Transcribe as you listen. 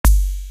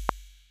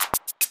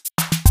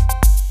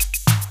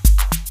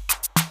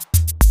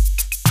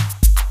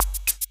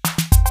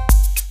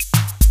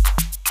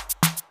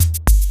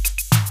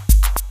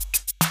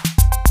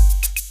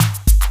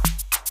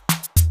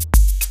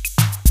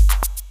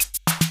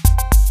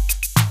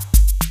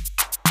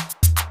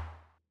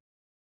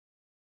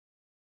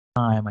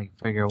time. I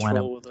figure when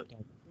I'm Troll with it.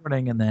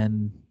 recording, and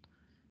then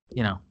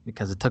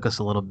because it took us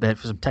a little bit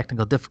for some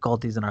technical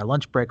difficulties, and our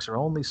lunch breaks are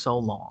only so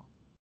long.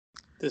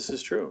 This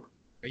is true.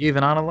 Are you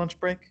even on a lunch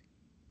break?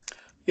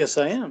 Yes,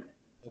 I am.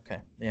 Okay.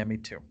 Yeah, me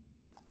too.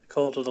 I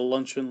called it a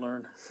lunch and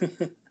learn.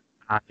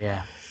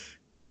 Yeah.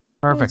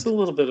 Well, it's a Perfect.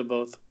 little bit of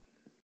both.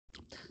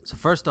 So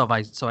first off,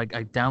 I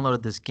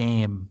downloaded this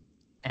game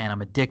and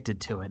I'm addicted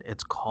to it.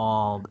 It's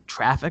called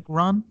Traffic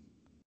Run.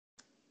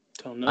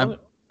 Don't know I'm it.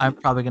 I'm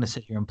probably gonna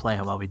sit here and play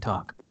it while we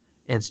talk.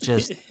 It's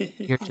just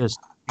you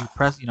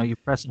press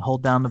and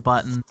hold down the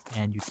button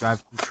and you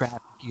drive through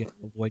traffic. You have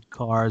to avoid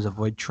cars,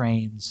 avoid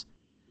trains.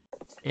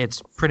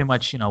 It's pretty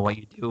much what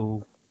you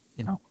do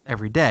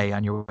every day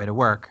on your way to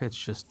work. It's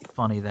just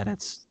funny that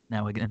it's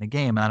now in a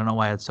game, and I don't know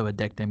why it's so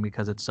addicting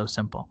because it's so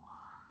simple.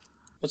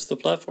 What's the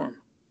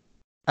platform?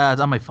 It's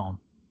on my phone.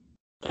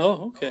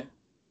 Oh, okay.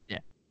 Yeah.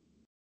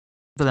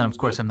 But then, of Sounds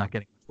course, good. I'm not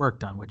getting work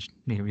done, which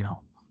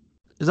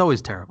is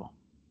always terrible.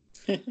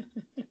 And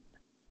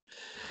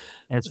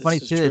it's funny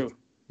This is too. true.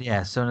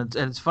 Yeah. So and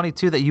it's funny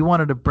too that you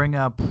wanted to bring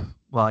up.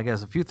 Well, I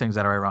guess a few things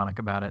that are ironic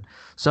about it.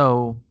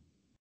 So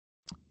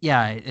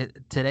yeah,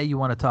 today you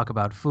want to talk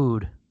about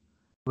food,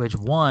 which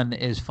one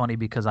is funny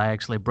because I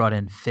actually brought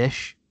in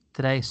fish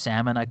today,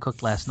 salmon I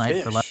cooked last night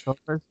for Fish.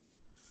 leftovers.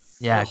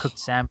 Yeah, I Oh, cooked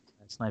salmon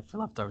last night for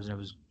leftovers, and it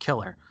was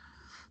killer.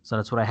 So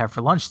that's what I have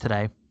for lunch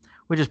today,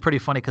 which is pretty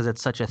funny because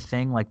it's such a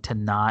thing, like to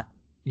not,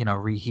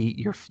 reheat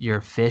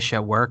your fish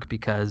at work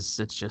because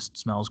it just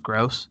smells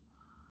gross.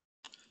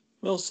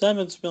 well,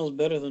 salmon smells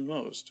better than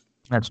most.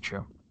 That's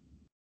true,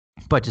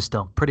 but just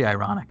still pretty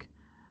ironic.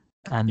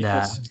 And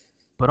Yes.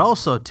 but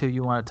also too,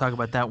 you want to talk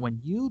about that when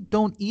you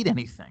don't eat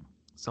anything.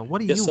 So what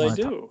do you Yes, I want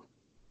to talk?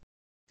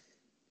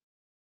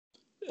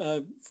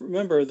 do.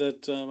 Remember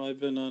that I've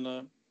been on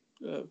a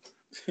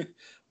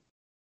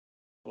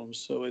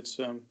so it's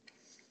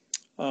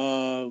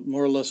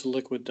more or less a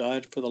liquid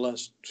diet for the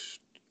last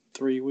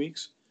 3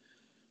 weeks.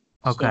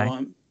 So Okay.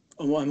 I'm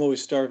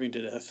always starving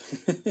to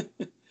death.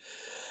 Oh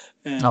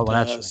And well,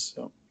 that's right.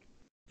 so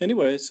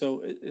anyway,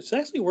 so it's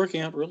actually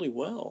working out really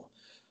well.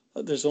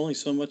 There's only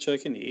so much I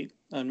can eat.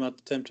 I'm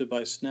not tempted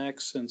by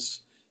snacks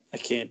since I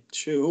can't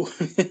chew.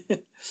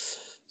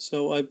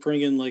 So I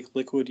bring in like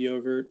liquid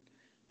yogurt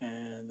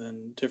and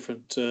then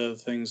different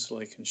things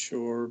like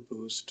Ensure,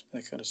 Boost,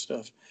 that kind of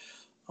stuff.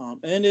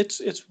 And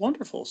it's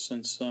wonderful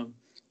since,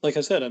 like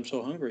I said, I'm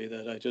so hungry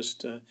that I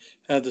just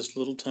have this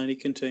little tiny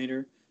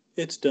container.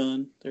 It's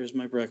done. There's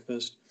my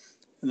breakfast,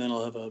 and then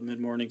I'll have a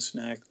mid-morning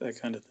snack, that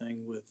kind of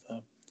thing, with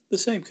the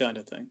same kind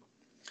of thing.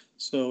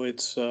 So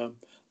it's I'm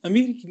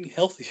eating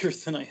healthier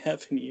than I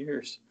have in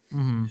years.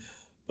 Hmm.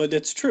 But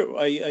it's true.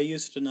 I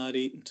used to not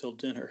eat until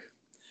dinner.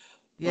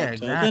 Yeah, But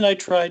then exactly. I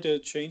tried to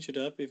change it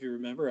up. If you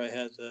remember, I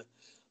had the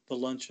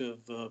lunch of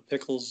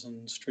pickles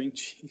and string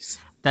cheese,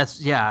 That's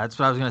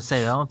what I was gonna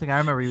say. The only thing I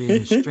remember you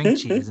eating is string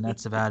cheese, and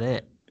that's about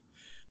it.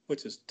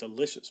 which is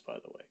delicious, by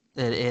the way.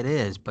 It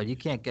is, but you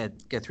can't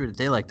get through the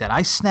day like that.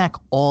 I snack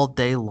all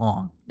day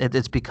long.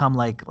 It's become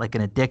like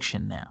an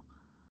addiction now.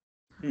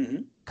 Hmm.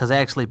 Because I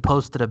actually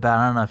posted about.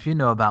 I don't know if you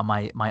know about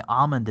my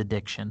almond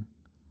addiction.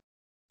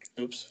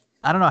 Oops.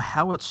 I don't know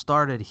how it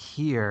started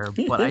here,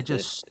 but I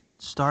just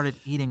started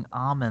eating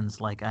almonds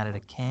like out of a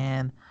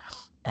can,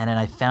 and then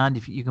I found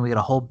if you can get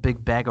a whole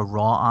big bag of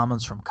raw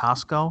almonds from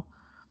Costco,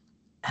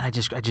 and I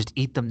just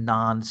eat them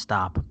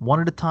nonstop, one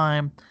at a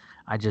time.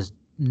 I just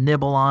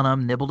nibble on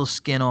them, nibble the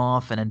skin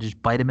off, and then just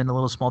bite them into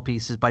little small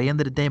pieces. By the end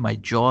of the day, my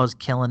jaw's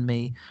killing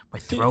me, my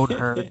throat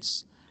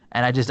hurts,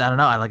 and I don't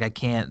know. I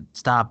can't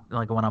stop.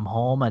 Like when I'm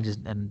home,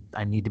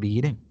 I need to be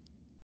eating.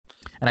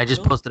 And I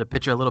just Well, posted a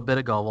picture a little bit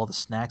ago of all the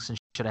snacks and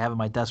shit I have on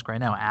my desk right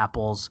now.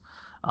 Apples.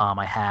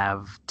 I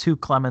have two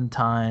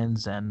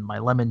clementines and my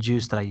lemon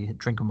juice that I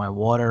drink with my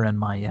water and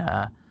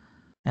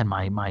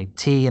my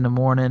tea in the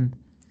morning.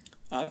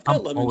 I've I'm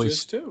got lemon juice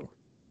always too.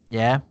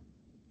 yeah.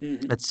 Hmm.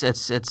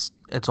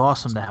 It's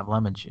awesome to have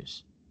lemon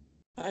juice.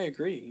 I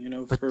agree.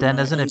 But For then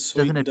my doesn't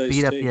unsweetened it beat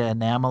iced up tea. your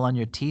enamel on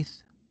your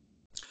teeth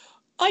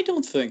I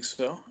don't think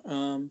so.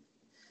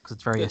 because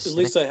it's very At acidic?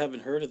 least I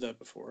haven't heard of that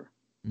before.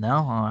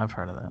 No, oh, I've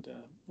heard of that.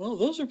 And well,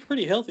 those are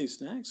pretty healthy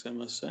snacks, I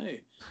must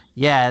say.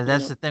 Yeah, You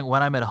that's know. the thing.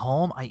 When I'm at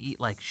home, I eat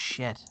like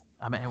shit.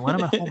 I mean, when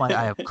I'm at home, I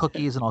have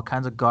cookies and all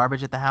kinds of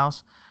garbage at the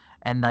house.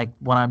 And like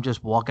when I'm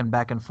just walking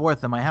back and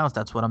forth in my house,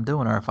 that's what I'm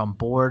doing. Or if I'm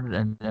bored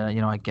and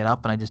I get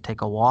up and I just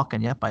take a walk,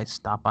 and yep, I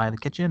stop by the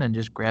kitchen and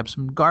just grab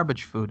some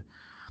garbage food.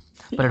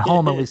 But at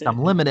home, at least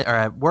I'm limited, or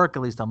at work,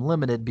 at least I'm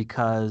limited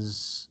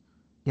because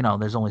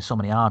there's only so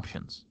many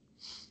options.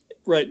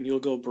 Right, and you'll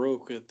go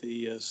broke at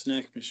the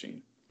snack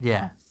machine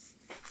Yeah.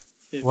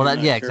 if Well,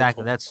 you're yeah, not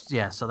exactly.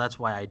 careful. So that's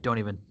why I don't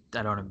even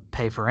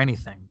pay for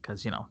anything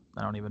because I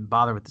don't even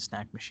bother with the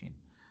snack machine.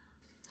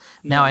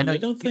 Now No, I and know I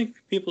don't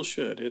think people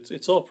should.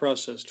 It's all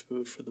processed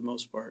food for the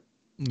most part.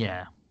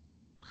 yeah.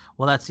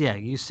 Well, yeah.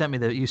 You sent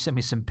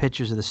me some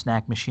pictures of the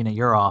snack machine at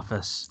your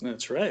office.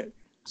 That's right.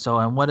 So,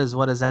 and what is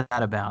that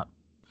about?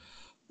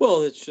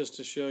 Well, it's just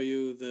to show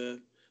you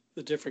the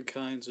different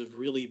kinds of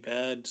really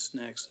bad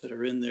snacks that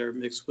are in there,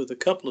 mixed with a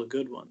couple of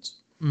good ones.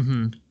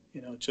 Mm-hmm.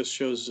 It just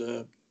shows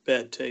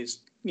bad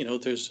taste.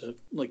 There's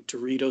like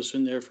Doritos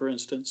in there, for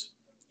instance.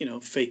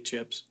 Fake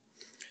chips,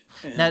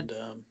 Now,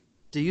 and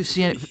do you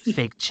see any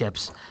fake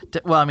chips?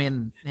 Well, I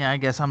mean, yeah, I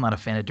guess I'm not a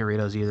fan of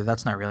Doritos either.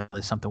 That's not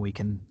really something we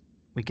can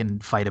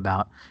fight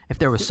about. If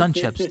there was Sun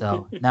Chips,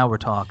 though, now we're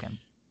talking.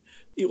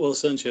 well,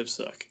 Sun chips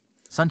suck.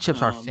 Sun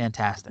Chips are Um,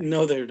 fantastic.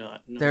 no, they're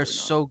not. No, They're they're not.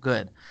 so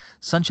good.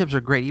 Sun Chips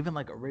are great. Even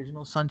like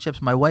original Sun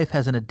Chips. My wife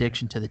has an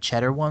addiction to the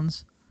cheddar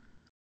ones,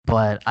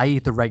 but I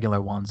eat the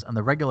regular ones, and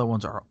the regular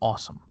ones are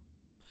awesome.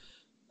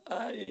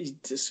 I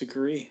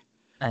disagree.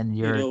 And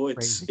You you're know,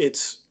 crazy.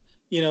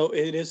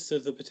 it is to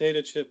the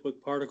potato chip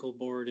what particle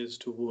board is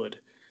to wood.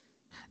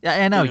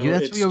 Yeah, I know. That's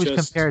what It's you always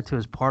compare just it to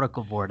as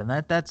particle board, and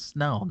that's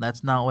no,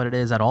 that's not what it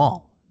is at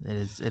all.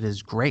 It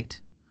is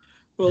great.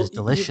 It well, is you've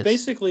delicious.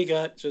 basically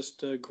got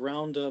just a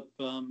ground up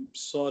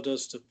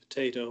sawdust of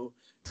potato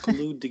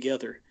glued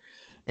together,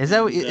 and Is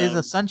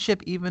a sun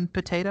chip even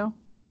potato?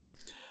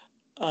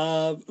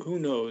 who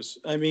knows?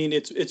 I mean,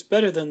 it's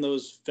better than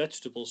those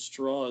vegetable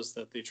straws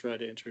that they tried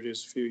to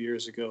introduce a few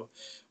years ago,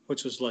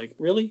 which was like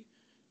really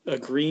a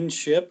green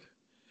chip.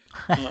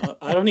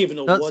 I don't even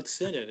know Those,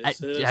 what's in it.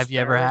 Is it have you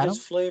ever had asparagus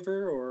them?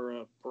 flavor or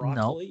No.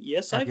 broccoli?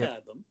 Yes, Have I've you?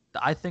 had them.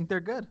 I think they're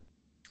good.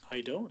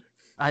 I don't.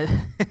 I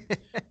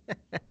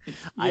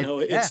yeah,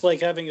 It's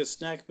like having a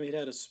snack made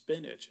out of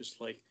spinach. It's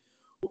like,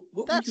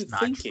 what were you that's not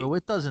thinking? true.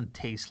 It doesn't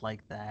taste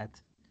like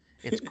that.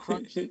 It's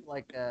crunchy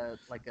like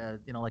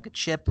a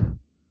chip.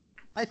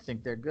 I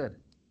think they're good.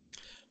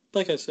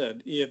 Like I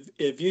said,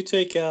 if you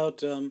take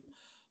out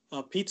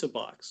a pizza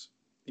box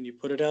and you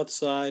put it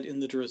outside in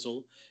the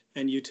drizzle,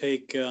 and you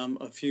take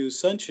a few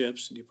sun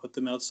chips and you put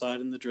them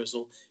outside in the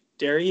drizzle,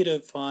 dare you to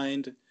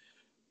find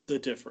the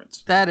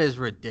difference? That is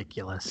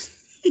ridiculous.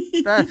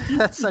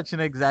 That's such an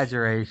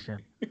exaggeration.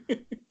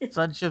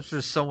 Sun chips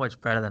are so much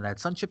better than that.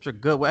 Sun chips are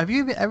good. Have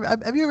you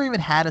ever even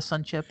had a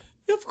sun chip?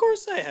 Of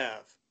course I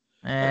have.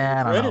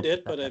 I've I don't know regretted it,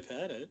 about but that. I've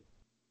had it.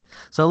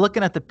 So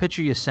looking at the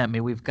picture you sent me,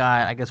 we've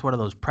got, I guess, what are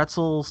those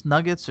pretzels,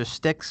 nuggets, or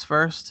sticks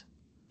first?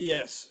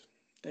 Yes,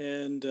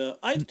 and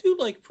I do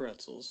like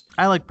pretzels,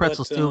 I like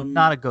pretzels but too.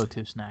 Not a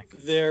go-to snack.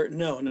 they're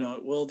no, no.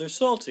 Well, they're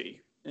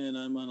salty, and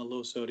I'm on a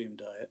low sodium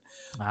diet.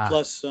 Ah,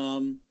 Plus,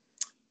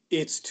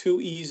 it's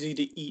too easy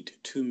to eat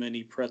too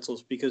many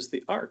pretzels because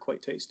they are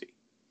quite tasty.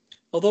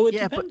 Although it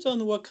yeah, but depends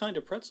on what kind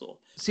of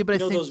pretzel. see, but I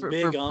think Those for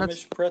big pretzels,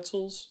 Amish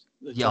pretzels,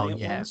 the yo, giant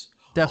yeah, ones.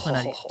 definitely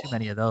not eating too Oh,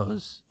 many of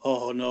those.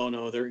 oh no,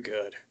 no, they're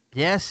good.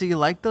 Yeah, see, you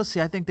like those?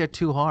 See, I think they're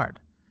too hard.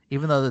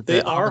 Even though They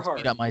the are almonds beat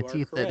hard. up my You are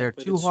teeth, they're correct,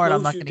 but it too hard.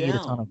 I'm slows not you going to eat a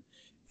ton of. down.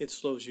 It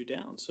slows you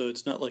down. So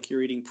it's not like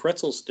you're eating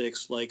pretzel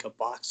sticks like a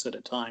box at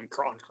a time.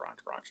 Crunch, crunch,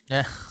 crunch.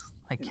 Yeah,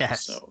 I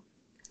guess. So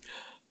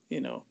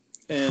you know,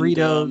 and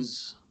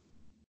Fritos.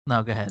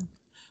 No, go ahead.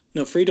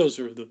 no, Fritos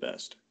are the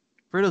best.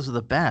 Fritos are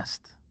the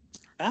best.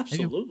 Maybe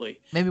Absolutely,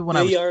 maybe when I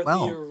they was are the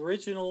 12.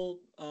 original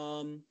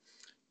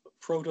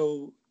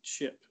proto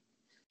chip.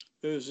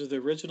 Those are the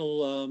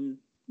original,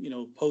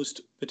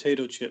 post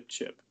potato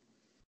chip.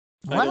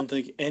 I What? don't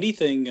think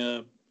anything.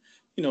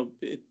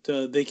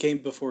 They came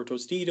before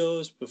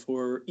Tostitos,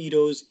 before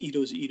Eatos.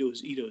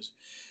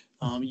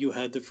 You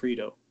had the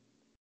Frito,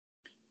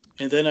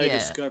 and then I Yeah.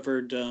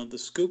 discovered the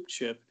scoop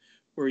chip,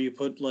 where you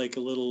put like a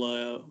little,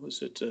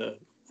 was it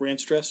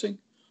ranch dressing?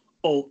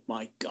 Oh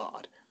my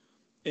God!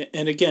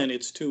 And again,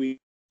 it's too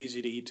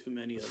easy to eat too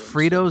many of them, so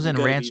Fritos you and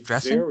got to be ranch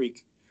dressing? very.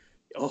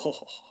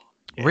 Oh,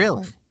 yeah.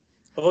 Really?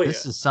 Oh yeah.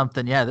 This is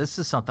something, yeah, this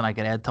is something I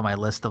could add to my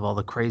list of all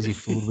the crazy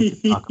food we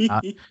could talk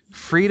about.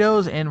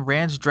 Fritos and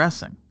ranch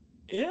dressing.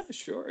 Yeah,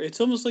 sure. It's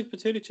almost like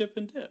potato chip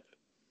and dip.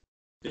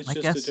 It's I just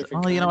a guess,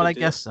 different well, you know kind what? of I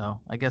guess dip.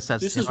 so. I guess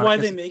that's, This is why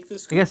they make the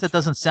I guess scoop that chip.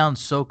 doesn't sound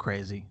so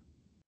crazy.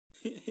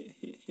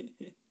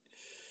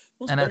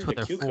 Well, it's And better that's than what a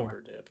they're for.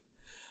 cucumber dip.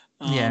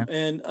 Yeah.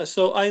 And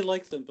so I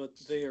like them, but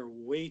they are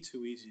way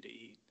too easy to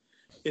eat.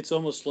 It's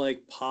almost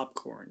like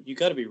popcorn. You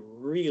got to be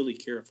really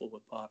careful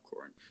with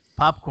popcorn.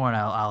 Popcorn,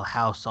 I'll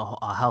house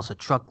a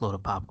truckload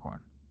of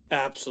popcorn.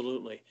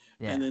 Absolutely.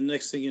 And Yeah. then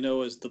next thing you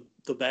know is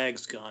the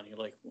bag's gone. You're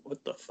like,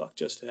 what the fuck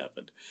just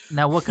happened?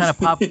 Now, what kind of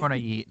popcorn are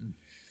you eating?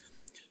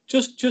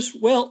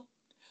 Well,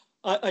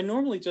 I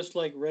normally just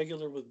like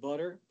regular with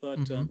butter, but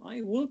Hmm.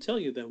 I will tell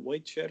you that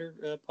white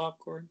cheddar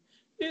popcorn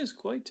is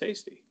quite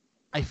tasty.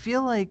 I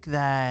feel like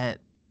that.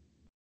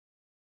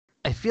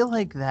 I feel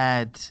like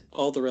that.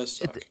 All the rest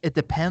suck. It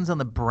depends on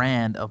the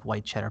brand of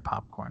white cheddar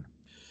popcorn.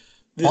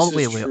 This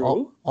is Wait,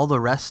 true. all the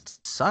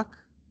rest suck?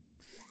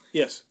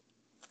 Yes.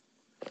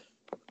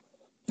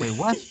 Wait,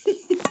 what?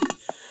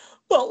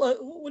 Well,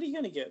 what are you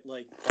going to get?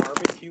 Like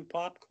barbecue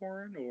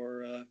popcorn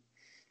or.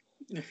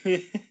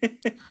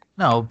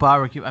 No,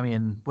 barbecue. I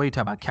mean, what are you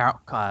talking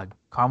about?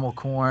 Caramel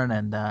corn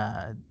and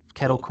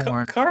kettle Well,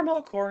 corn.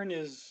 caramel corn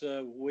is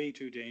way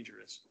too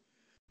dangerous.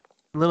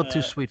 A little too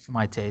Uh, sweet for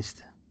my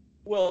taste.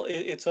 well,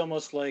 it's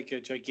almost like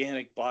a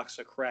gigantic box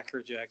of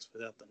Cracker Jacks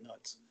without the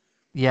nuts.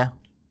 Yeah,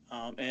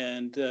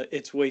 And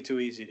it's way too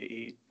easy to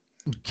eat.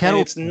 And kettle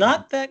it's corn.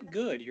 not that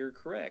good. You're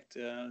correct.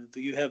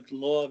 You have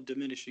law of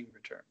diminishing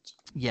returns,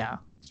 Yeah,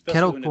 especially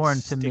kettle when it's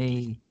corn to sticky.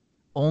 me.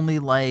 only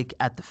like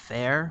at the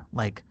fair,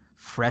 like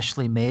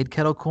freshly made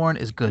kettle corn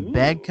is good.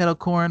 Bagged Ooh, kettle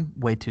corn,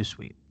 way too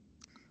sweet.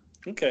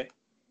 okay.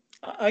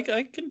 I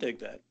can dig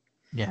that.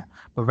 Yeah.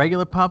 But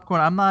regular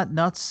popcorn, I'm not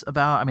nuts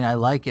about. I mean, I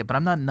like it, but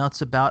I'm not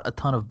nuts about a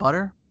ton of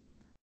butter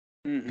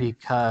Hmm.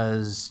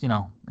 because,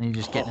 you're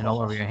just getting it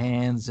all over your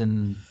hands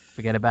and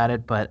forget about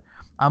it. But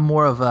I'm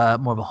more of a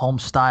home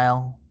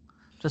style.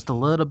 Just a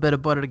little bit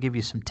of butter to give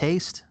you some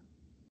taste.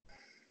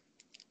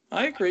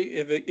 I agree.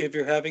 If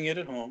you're having it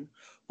at home,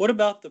 what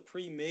about the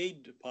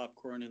pre-made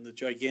popcorn in the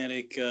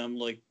gigantic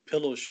like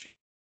pillow sheet?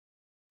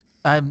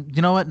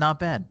 You know what? Not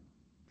bad.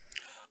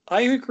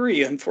 I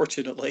agree,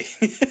 unfortunately.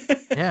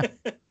 Yeah.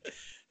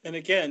 And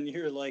again,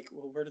 you're like,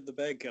 well, where did the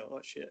bag go? Oh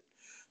shit!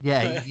 Yeah,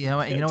 I you know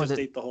what just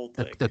ate the whole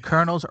the thing. the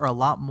kernels are a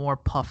lot more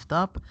puffed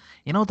up.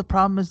 You know what the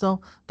problem is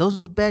though?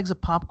 Those bags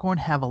of popcorn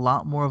have a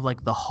lot more of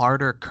like the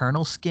harder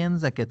kernel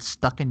skins that get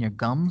stuck in your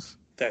gums.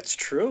 That's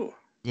true.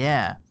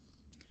 Yeah.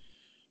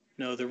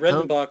 No, the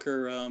Those,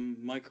 Redenbacher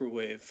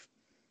microwave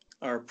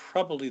are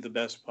probably the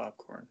best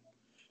popcorn.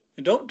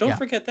 And don't yeah.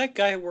 forget that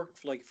guy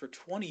worked like for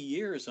 20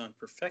 years on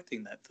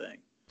perfecting that thing.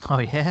 Oh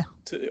yeah.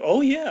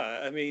 Oh yeah,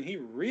 I mean he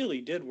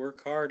really did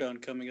work hard on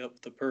coming up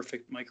with the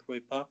perfect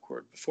microwave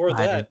popcorn. Before I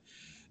did. that,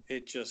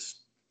 it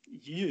just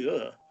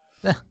yeah.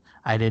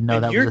 I didn't know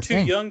And that was you're a too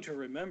thing. young to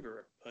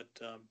remember, but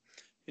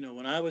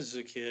when I was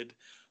a kid,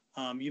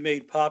 you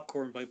made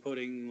popcorn by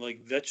putting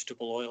like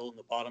vegetable oil in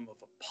the bottom of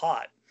a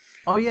pot,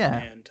 Oh yeah.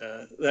 and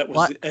that was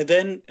What? and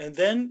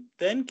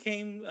then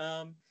came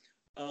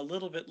a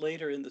little bit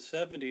later in the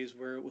 70s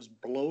where it was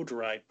blow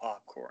dried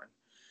popcorn.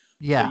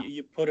 So Yeah.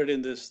 you put it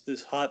in this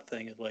hot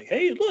thing. It's like,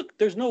 hey, look,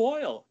 there's no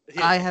oil.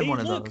 I had Hey, one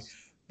of look, those.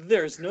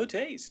 there's no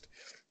taste.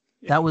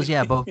 That was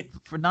yeah, but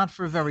for not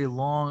for very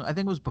long. I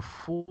think it was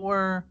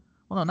before.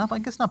 Well, no, not I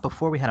guess not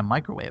before we had a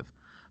microwave,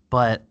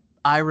 but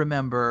I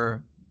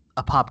remember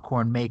a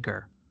popcorn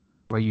maker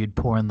where you'd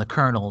pour in the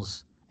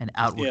kernels and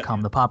out would Yeah,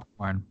 come the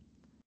popcorn.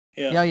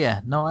 yeah. Yeah,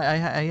 yeah. No,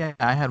 yeah,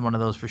 I had one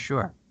of those for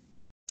sure.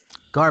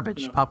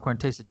 Garbage. No, Popcorn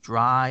tasted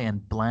dry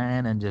and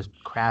bland and just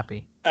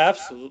crappy.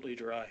 absolutely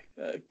dry,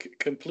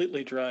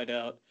 completely dried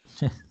out.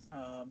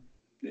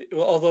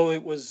 Although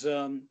it was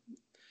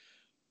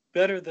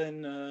better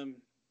than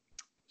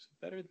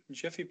better than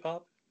Jiffy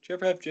Pop. Did you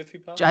ever have Jiffy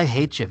Pop? I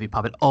hate Jiffy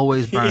Pop. It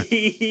always burns.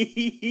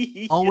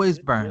 Yes, Always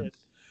it did. burns.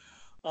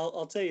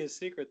 I'll tell you a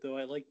secret though.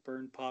 I like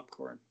burned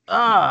popcorn.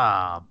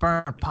 Ah,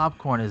 burnt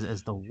popcorn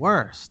is the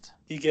worst.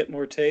 You get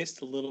more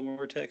taste, a little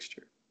more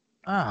texture.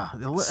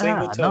 Same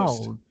with toast.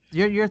 No.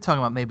 You're talking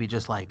about maybe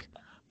just like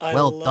I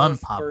well done love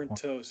burnt popcorn.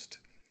 toast.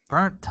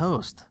 Burnt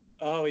toast.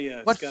 Oh yeah,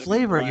 it's What got to be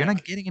flavor? You're not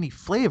black. getting any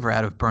flavor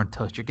out of burnt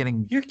toast. You're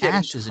getting You're getting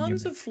ashes in your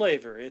tons mouth. of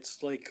flavor.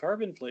 It's like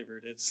carbon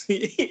flavored. It's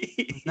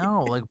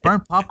No, like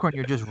burnt popcorn,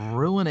 you're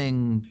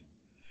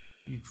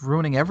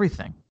ruining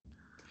everything.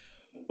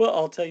 well,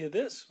 I'll tell you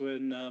this: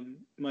 when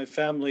my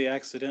family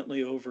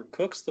accidentally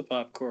overcooks the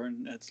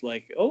popcorn, it's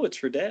like, oh, it's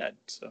for dad.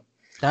 So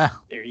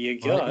Ah, there you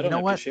well, go. I you don't know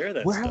have to what? share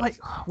that Where have I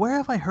stuff. where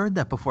have I heard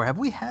that before? Have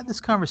we had this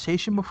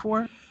conversation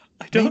before?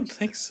 I don't Maybe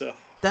think so.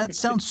 that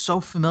sounds so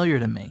familiar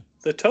to me.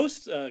 The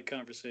toast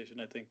conversation,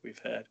 I think we've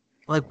had.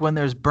 Like when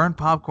there's burnt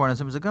popcorn and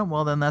someone's like, "Oh,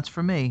 well, then that's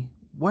for me."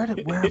 Where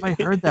have I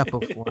heard that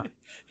before?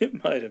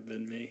 It might have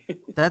been me.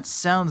 That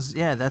sounds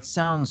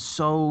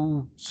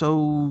so.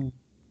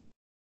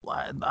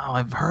 Oh,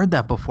 I've heard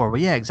that before, but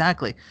yeah,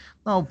 exactly.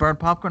 No, burnt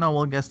popcorn. Oh,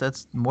 well, I guess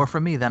that's more for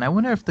me then. I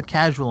wonder if the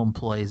casual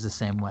employee is the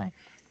same way.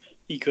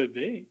 He could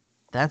be.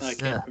 I That's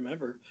can't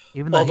remember.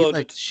 even though he Although to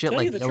likes shit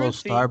tell you like the yellow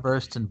truth, he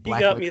starburst and he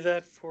black got me licorice.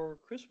 that for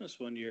Christmas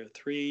one year.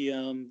 Three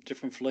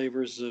different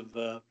flavors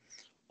of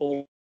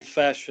old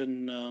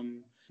fashioned,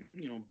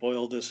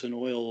 boil this in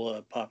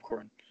oil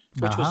popcorn,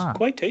 which was Aha.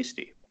 quite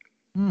tasty.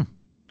 Hmm.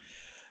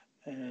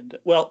 And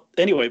well,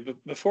 anyway,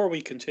 before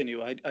we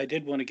continue, I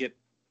did want to get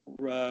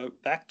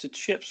back to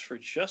chips for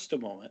just a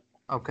moment.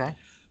 Okay.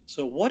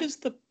 So, what is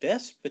the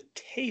best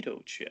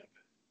potato chip?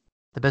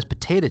 The best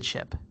potato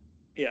chip.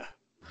 Yeah,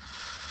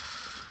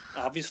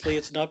 obviously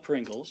it's not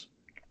Pringles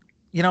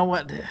You know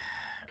what?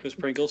 because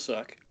Pringles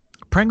suck.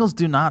 Pringles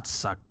do not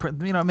suck.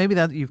 Maybe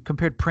that you've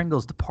compared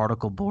Pringles to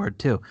particle board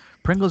too.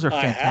 Pringles are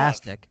I have.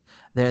 fantastic.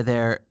 They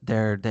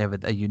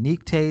have a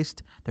unique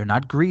taste. They're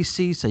not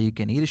greasy, so you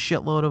can eat a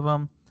shitload of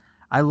them.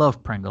 I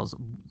love Pringles.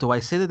 Do I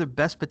say they're the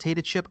best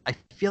potato chip? I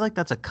feel like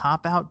that's a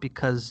cop out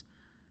because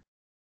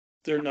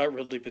They're not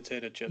really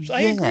potato chips.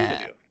 I agree with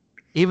yeah, you.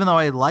 even though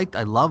I love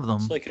It's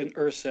them. like an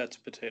ersatz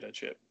potato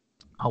chip,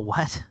 A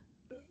what?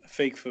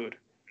 fake food.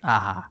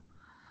 Ah,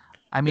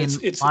 I It's mean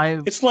it's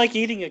my it's like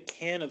eating a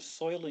can of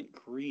Soylent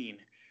Green.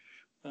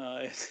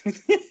 Uh,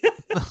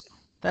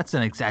 that's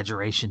an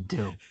exaggeration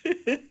too.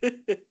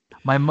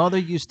 My mother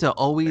used to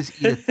always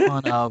eat a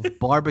ton of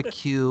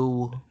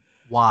barbecue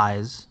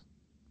wise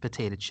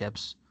potato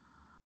chips.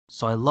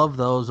 So I love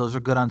those. Those are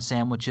good on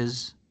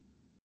sandwiches.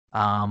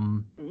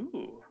 Um,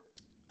 Ooh,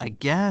 I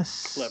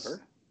guess.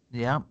 clever.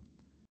 Yeah.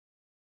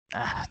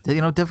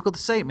 Difficult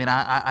to say. I mean,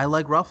 I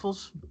like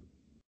Ruffles.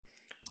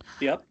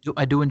 Yep.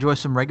 I do enjoy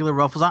some regular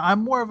Ruffles.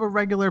 I'm more of a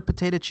regular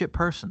potato chip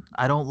person.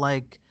 I don't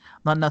like,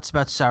 I'm not nuts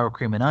about sour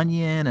cream and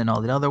onion and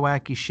all the other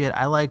wacky shit.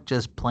 I like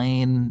just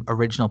plain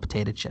original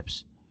potato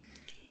chips.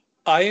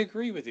 I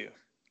agree with you.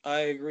 I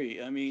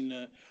agree. I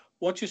mean,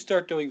 once you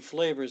start doing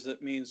flavors,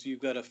 that means you've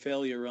got a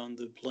failure on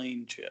the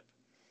plain chip.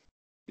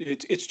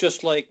 It's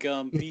just like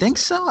You think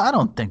pizza. so? I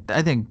don't think that.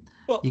 I think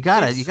Well, you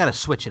it's gotta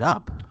switch it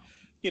up.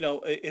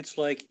 it's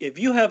like if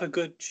you have a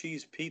good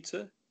cheese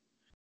pizza,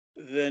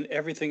 then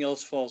everything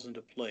else falls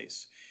into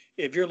place.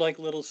 If you're like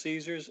Little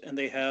Caesars and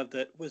they have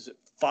that, was it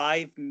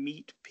 5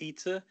 meat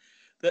pizza?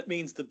 That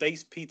means the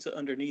base pizza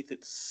underneath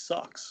it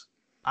sucks.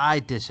 I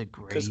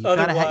disagree. Because You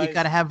otherwise,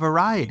 gotta have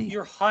variety.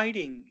 you're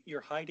hiding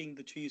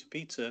the cheese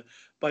pizza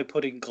by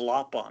putting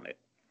glop on it.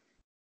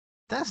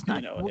 That's You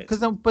not know, because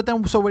it's then. But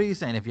then, so what are you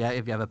saying? If you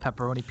have a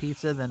pepperoni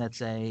pizza, then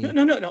it's no, a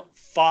no, no, no.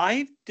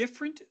 5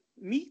 different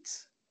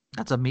meats?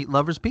 that's a meat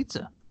lover's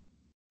pizza.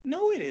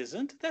 No, it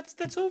isn't. That's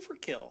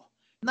overkill.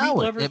 Meat No,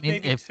 I lovers, mean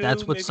maybe if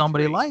that's two, what maybe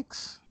somebody three.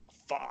 likes,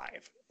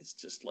 5. It's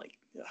just like,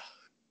 ugh.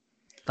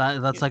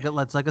 that's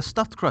like a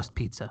stuffed crust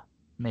pizza.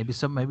 Maybe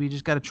you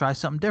just got to try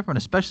something different,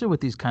 especially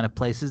with these kind of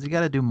places. You got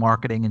to do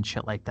marketing and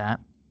shit like that.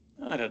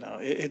 I don't know.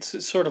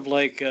 It's sort of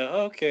like,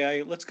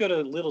 okay, let's go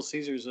to Little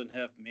Caesars and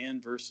have man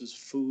versus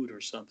food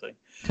or something.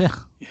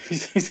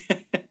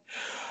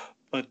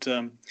 But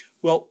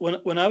well,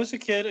 when I was a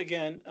kid,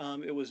 again,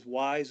 it was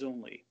Wise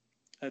only.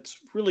 That's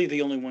really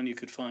the only one you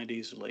could find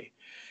easily,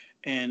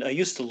 and I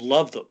used to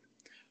love them.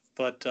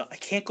 But I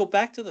can't go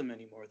back to them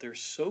anymore. They're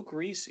so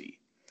greasy.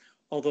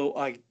 Although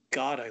I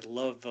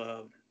love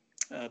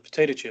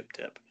potato chip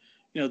dip.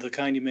 You know, the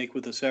kind you make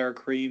with the sour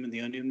cream and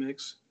the onion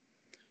mix.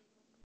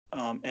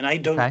 And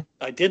Okay.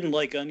 I didn't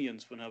like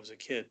onions when I was a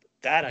kid. But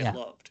that I Yeah.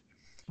 loved.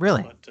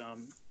 Really? But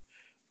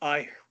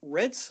I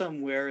read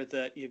somewhere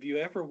that if you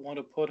ever want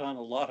to put on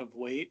a lot of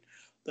weight,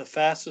 the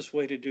fastest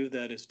way to do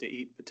that is to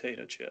eat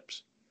potato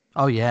chips.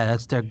 Oh yeah,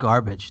 that's their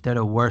garbage. They're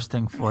the worst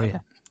thing for Yep. you.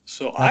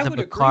 So I Nothing would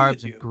but agree carbs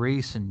with and you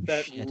grease and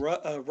that shit.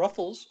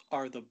 Ruffles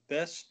are the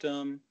best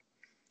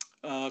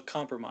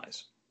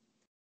compromise.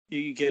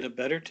 You get a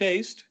better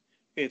taste.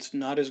 It's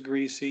not as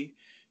greasy,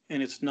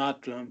 and it's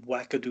not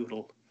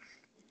wackadoodle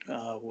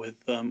with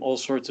all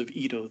sorts of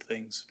Edo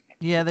things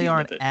Yeah, at they the end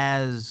aren't of it.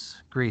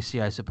 as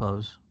greasy, I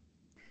suppose.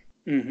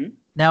 Hmm.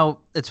 Now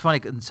it's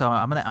funny, and so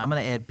I'm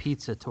gonna add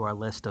pizza to our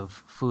list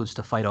of foods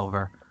to fight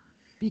over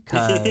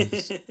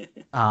because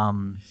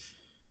um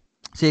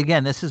see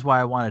again, this is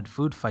why I wanted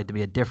Food Fight to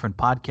be a different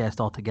podcast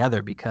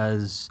altogether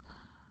because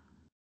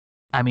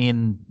I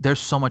mean there's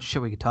so much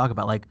shit we could talk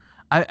about. Like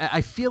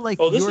I feel like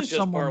Oh, this you're is just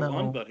someone part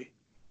one, though. buddy.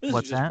 This is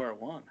What's just that? part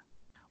one.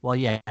 Well,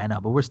 yeah, I know,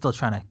 but we're still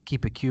trying to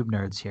keep it cube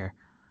nerds here.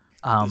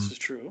 This Um, is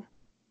true.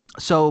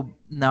 so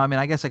now, I mean,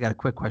 I guess I got a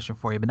quick question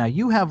for you. But now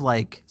you have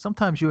like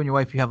sometimes you and your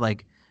wife you have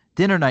like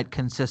dinner night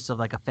consists of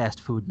like a fast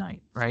food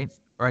night, right?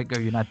 Right? Or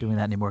you're not doing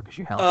that anymore because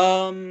your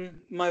health.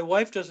 My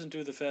wife doesn't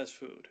do the fast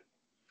food.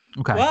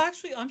 Okay. Well,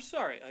 actually, I'm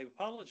sorry. I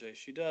apologize.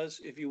 She does,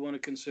 if you want to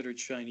consider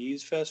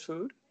Chinese fast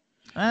food.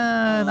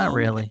 Not Um,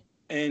 really.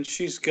 and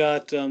she's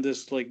got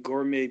this like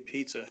gourmet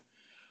pizza,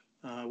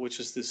 which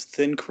is this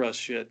thin crust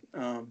shit.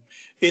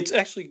 It's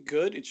actually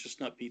good. It's just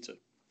not pizza.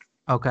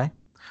 Okay.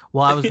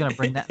 Well, I was gonna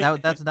bring that.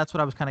 That's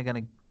what I was kind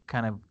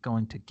of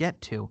going to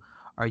get to.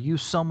 Are you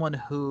someone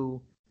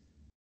who?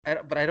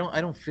 But I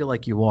don't feel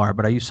like you are.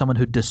 But are you someone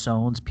who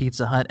disowns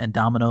Pizza Hut and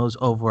Domino's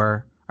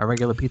over a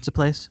regular pizza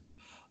place?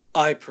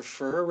 I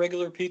prefer a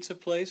regular pizza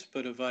place,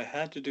 but if I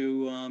had to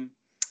do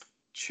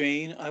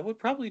chain, I would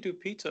probably do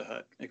Pizza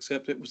Hut.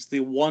 Except it was the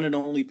one and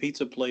only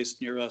pizza place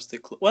near us.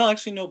 Well,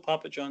 actually, no,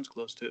 Papa John's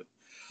closed too.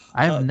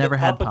 I have But never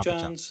had Papa Papa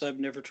John's, John's. I've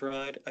never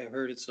tried. I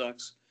heard it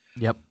sucks.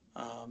 Yep.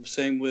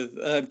 Same with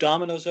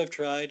Domino's. I've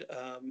tried.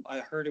 I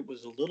heard it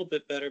was a little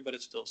bit better, but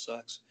it still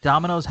sucks.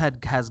 Domino's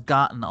has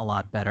gotten a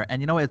lot better,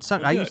 and you know it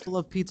sucked. Oh, I used good. to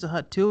love Pizza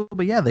Hut too,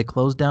 but yeah, they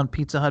closed down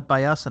Pizza Hut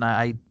by us, and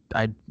I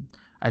I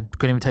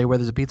couldn't even tell you where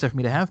there's a pizza for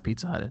me to have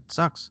Pizza Hut. It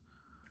sucks.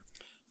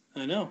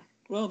 I know.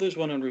 Well, there's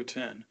one on Route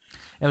 10.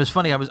 It was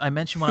funny. I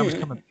mentioned when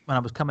I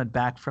was coming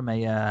back from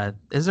a.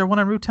 Is there one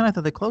on Route 10? I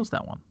thought they closed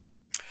that one.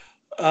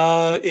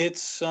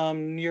 It's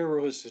near,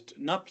 was it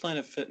not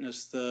Planet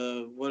Fitness,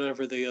 the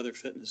whatever the other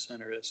fitness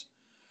center is.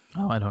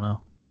 Oh, I don't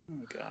know.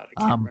 Oh God, I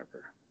can't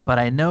remember. But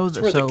I know It's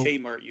that. where the So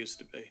Kmart used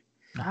to be.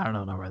 I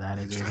don't know where that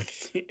is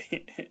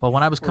either. But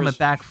when I was coming Whereas,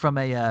 back from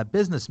a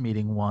business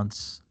meeting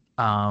once,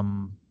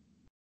 when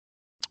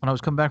I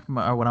was coming back from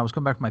when I was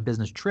coming back from my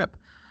business trip,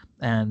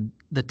 and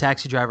the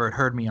taxi driver had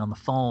heard me on the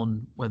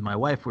phone with my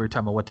wife. We were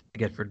talking about what to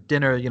get for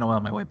dinner. You know,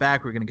 on my way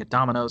back, we were gonna get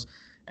Domino's,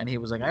 and he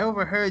was like, "I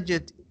overheard you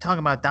talking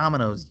about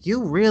Domino's.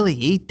 You really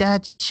eat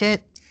that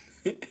shit?"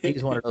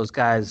 He's one of those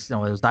guys, you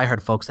know, those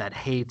diehard folks that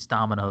hates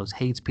Domino's,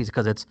 hates pizza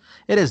because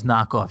it is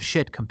knockoff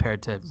shit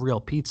compared to real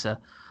pizza,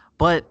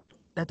 but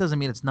that doesn't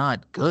mean it's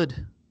not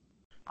good.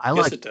 I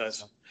yes, like it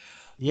does. Now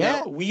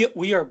Yeah,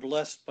 we are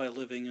blessed by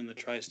living in the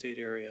tri-state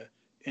area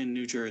in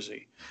New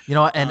Jersey, you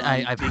know, and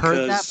I've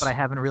heard that, but because I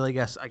haven't really, I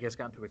guess,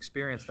 gotten to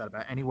experience that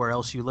about anywhere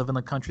else you live in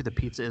the country. The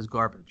pizza is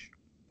garbage.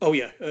 Oh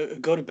yeah,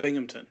 go to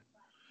Binghamton,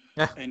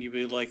 Yeah. and you'd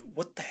be like,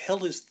 "What the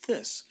hell is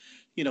this?"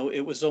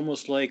 It was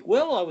almost like,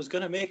 well, I was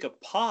going to make a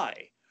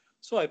pie,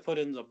 so I put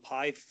in the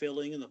pie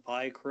filling and the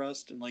pie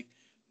crust, and like,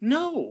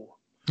 no.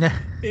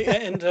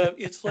 And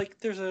it's like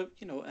there's a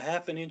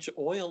half an inch of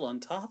oil on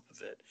top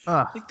of it.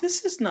 Like, Oh,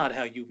 this is not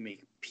how you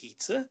make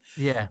pizza.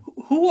 yeah.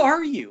 Who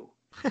are you?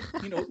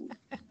 You know,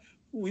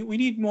 we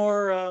need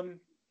more.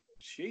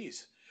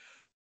 Jeez.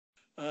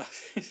 Uh,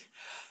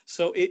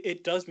 so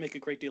it does make a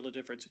great deal of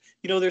difference.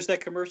 There's that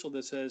commercial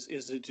that says,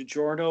 "Is it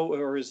DiGiorno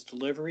or is it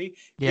delivery?"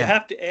 You Yeah.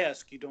 have to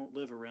ask. You don't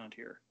live around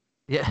here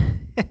Yeah.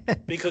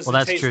 because Well,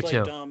 it that's true tastes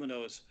like too.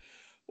 Domino's.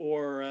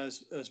 Or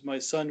as my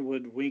son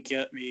would wink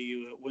at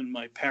me when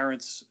my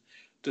parents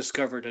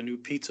discovered a new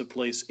pizza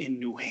place in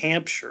New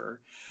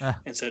Hampshire Uh,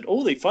 and said,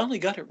 "Oh, they finally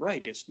got it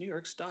right. It's New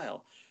York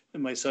style."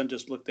 And my son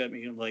just looked at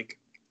me and like,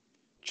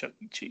 "Chuck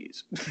E.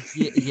 Cheese."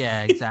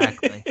 yeah,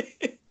 exactly.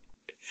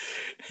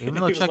 Even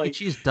though He was Chuck E. like,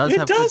 Cheese does "It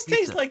have good does taste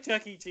pizza. like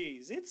Chuck E.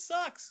 Cheese. It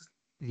sucks."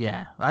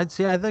 Yeah, I'd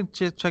say I think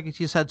Chuck E.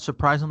 Cheese had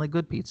surprisingly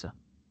good pizza.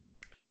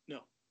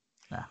 No.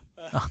 Yeah.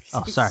 Uh,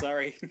 Oh, sorry.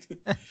 sorry.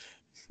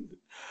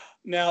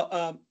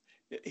 Now,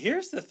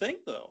 here's the thing,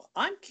 though.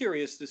 I'm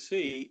curious to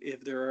see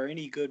if there are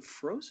any good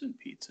frozen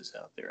pizzas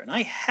out there, and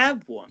I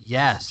have one to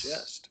Yes,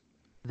 suggest.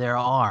 there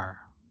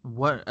are.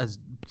 What as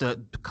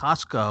the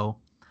Costco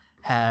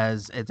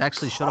has it's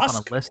actually showed up on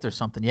a list Costco. or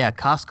something. Yeah,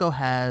 Costco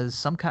has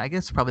some kind. I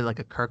guess probably like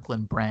a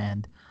Kirkland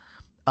brand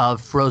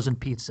of frozen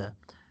pizza,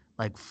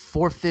 like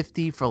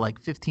 450 for like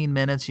 15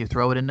 minutes. You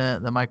throw it in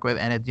the microwave,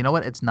 and you know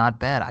what? It's not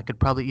bad. I could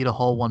probably eat a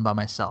whole one by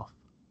myself.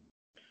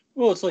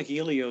 Well, it's like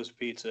Elio's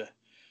pizza.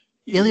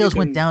 You Ilios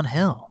went can.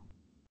 downhill.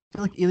 I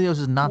feel like Ilios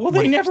is not Well, what they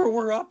it used never to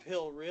were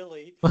uphill,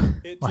 really. be.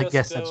 It Well, I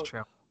guess just that's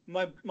true.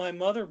 my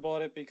mother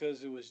bought it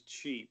because it was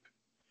cheap,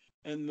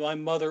 and my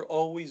mother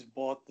always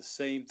bought the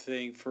same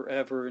thing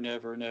forever and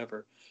ever and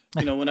ever.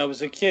 When I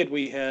was a kid,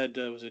 we had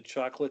was it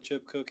chocolate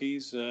chip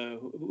cookies?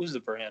 Who was the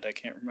brand? I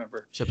can't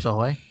remember. Chips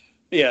Ahoy.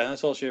 Yeah,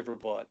 that's all she ever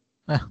bought.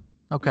 Eh,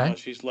 okay.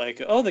 She's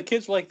like, "Oh, the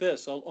kids like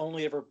this. I'll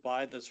only ever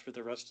buy this for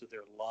the rest of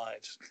their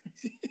lives."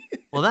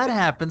 Well, that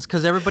happens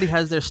because everybody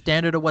has their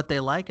standard of what they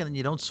like, and then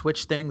you don't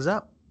switch things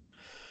up.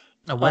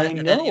 I And then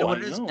you know know, what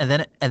I it is, know.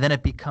 and then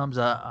it becomes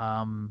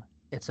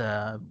it's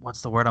a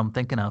what's the word I'm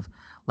thinking of,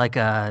 like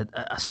a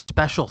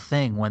special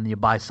thing when you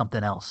buy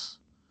something else.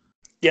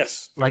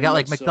 Yes, Like very I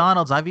like much so.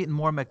 McDonald's. I've eaten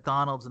more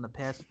McDonald's in the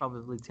past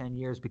probably 10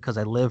 years because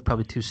I live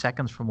probably 2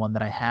 seconds from one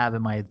that I have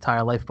in my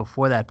entire life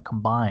before that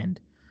combined.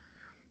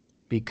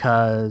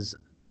 Because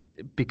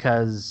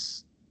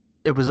because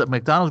it was at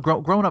McDonald's.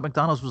 Growing up,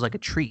 McDonald's was like a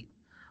treat.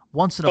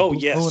 Once in a Oh, blue moon,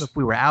 if yes.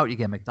 we were out, you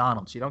get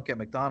McDonald's. You don't get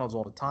McDonald's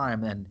all the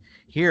time. And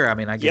here, I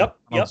mean, I get Yep, yep,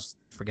 McDonald's.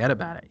 Forget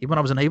about it. Even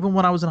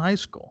when I was in high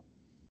school.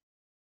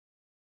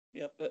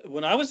 yep.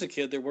 When I was a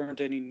kid, there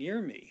weren't any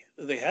near me.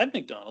 They had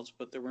McDonald's,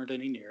 but there weren't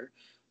any near.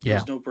 There Yeah.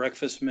 was no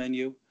breakfast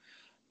menu.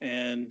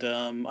 And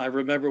I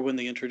remember when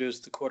they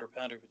introduced the quarter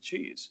pounder with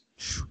cheese,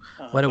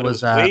 What it but it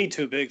was. was way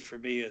too big for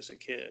me as a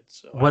kid.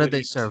 So I What did would they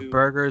eat serve? two.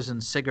 Burgers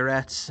and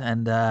cigarettes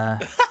and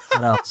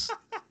what else?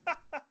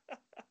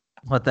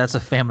 What? That's a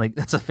Family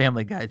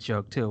Guy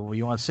joke too. Well,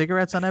 you want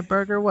cigarettes on that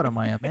burger? What am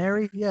I, a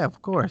Mary? Yeah,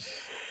 of course.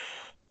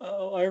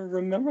 Oh, I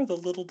remember the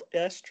little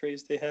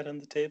ashtrays they had on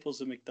the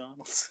tables at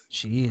McDonald's.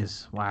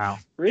 Jeez, wow.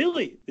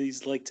 Really,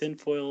 these like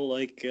tinfoil,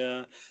 like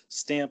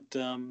stamped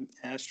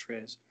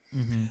ashtrays.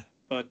 Hmm.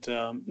 But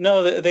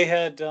no, they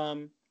had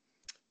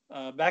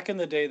back in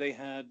the day. They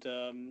had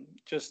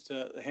just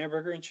a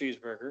hamburger and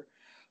cheeseburger.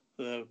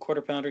 The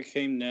quarter pounder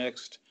came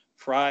next.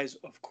 Fries,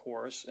 of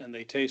course, and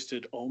they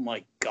tasted, oh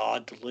my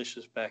god,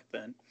 delicious back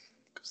then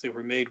because they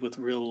were made with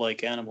real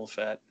like animal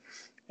fat.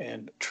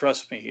 And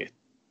trust me,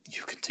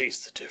 you can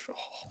taste the difference.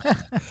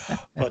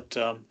 But what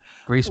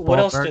Greaseball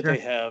else did they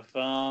burger.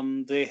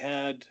 have? They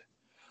had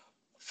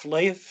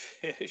filet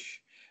fish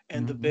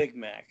and the Hmm. Big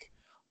Mac.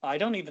 I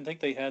don't even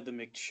think they had the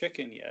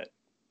McChicken yet.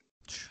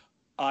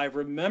 I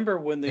remember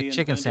when they McChicken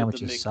invented the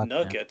sandwiches suck,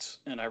 man. McNuggets,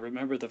 and I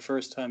remember the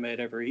first time I'd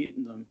ever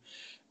eaten them,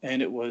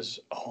 and it was,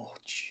 oh,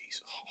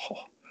 jeez.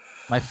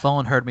 My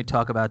phone heard me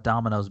talk about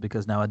Domino's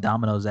because now a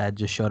Domino's ad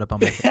just showed up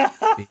on my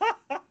Facebook feed.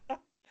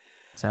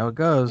 That's how it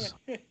goes.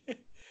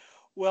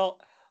 Well,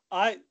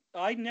 I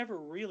never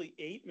really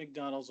ate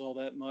McDonald's all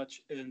that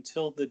much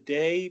until the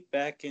day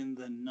back in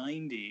the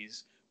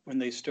 90s when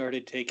they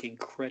started taking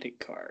credit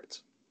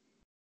cards.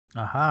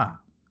 Aha.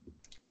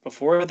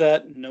 Before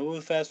that, no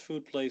fast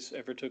food place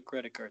ever took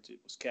credit cards. It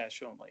was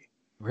cash only.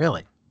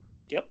 Really?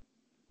 Yep.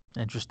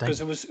 Interesting.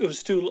 Because it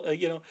was too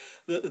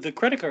the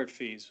credit card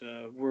fees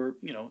were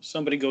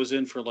somebody goes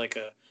in for like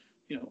a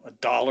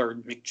dollar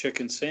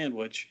McChicken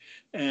sandwich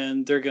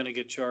and they're going to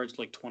get charged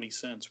like 20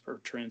 cents per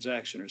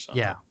transaction or something.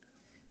 Yeah.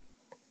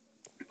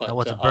 Now But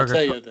what's a I'll burger?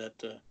 tell you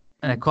that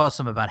And it costs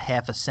them about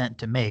half a cent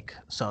to make,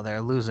 so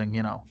they're losing.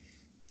 no,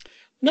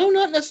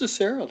 not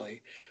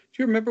necessarily.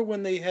 Do you remember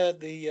when they had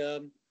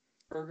the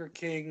Burger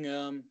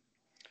King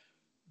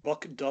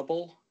Buck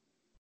Double?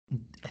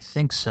 I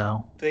think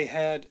so. They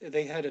had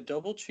a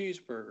double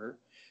cheeseburger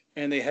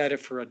and they had it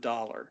for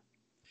 $1.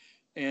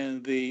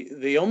 and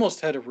they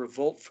almost had a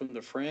revolt from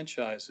the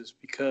franchises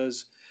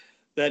because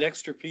that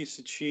extra piece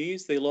of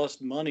cheese, they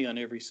lost money on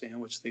every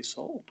sandwich they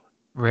sold.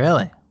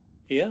 Really?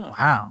 Yeah.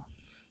 Wow.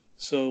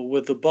 So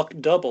with the Buck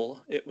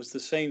Double, it was the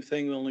same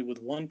thing, only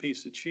with one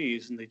piece of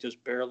cheese, and they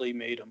just barely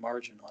made a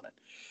margin on it.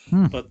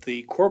 Hmm. But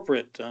the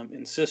corporate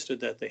insisted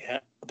that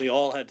they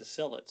all had to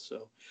sell it,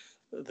 so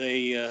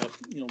they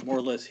more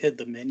or less hid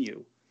the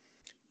menu,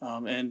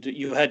 and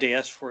you had to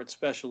ask for it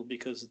special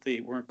because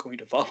they weren't going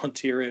to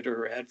volunteer it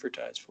or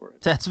advertise for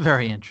it. That's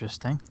very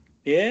interesting.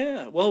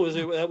 Yeah, well,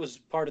 that was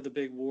part of the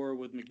big war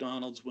with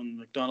McDonald's when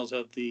McDonald's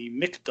had the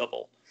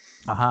McDouble.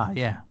 Aha,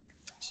 yeah.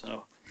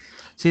 So,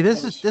 see,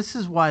 this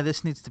is why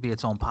this needs to be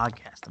its own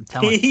podcast. I'm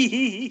telling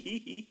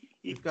you,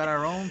 we've got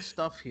our own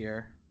stuff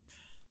here.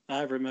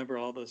 I remember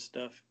all this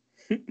stuff.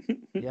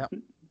 Yep,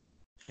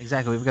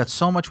 exactly. We've got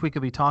so much we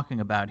could be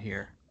talking about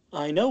here.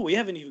 I know we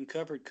haven't even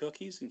covered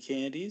cookies and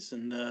candies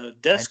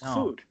and desk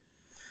food.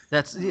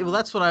 That's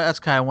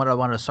kind of what I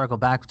wanted to circle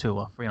back to.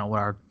 What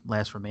our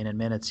last remaining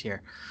minutes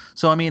here.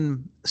 So I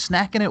mean,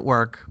 snacking at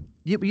work.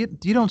 You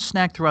don't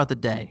snack throughout the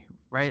day,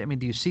 right? I mean,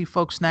 do you see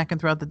folks snacking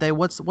throughout the day?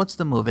 What's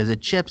the move? Is it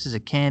chips? Is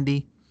it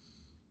candy?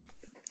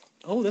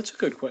 Oh, that's a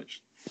good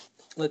question.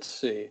 Let's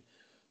see.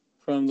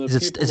 From the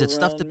is it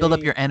stuff to build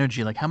up your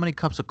energy? Like how many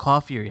cups of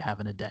coffee are you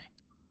having a day?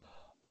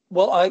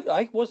 Well,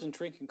 I wasn't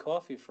drinking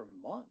coffee for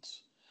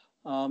months,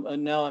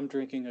 and now I'm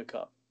drinking a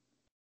cup.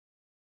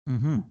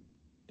 Mm-hmm.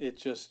 It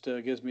just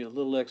gives me a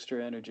little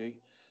extra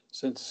energy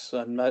since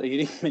I'm not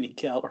eating many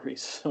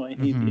calories, so I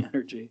need the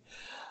energy,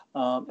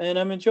 and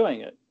I'm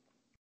enjoying it.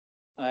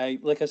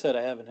 Like I said,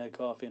 I haven't had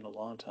coffee in a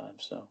long time,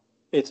 so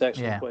it's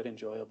actually quite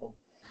enjoyable.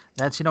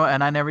 That's and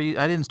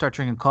I didn't start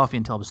drinking coffee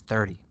until I was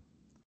 30.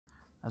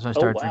 That's when I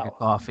started drinking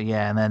coffee.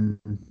 Yeah, and then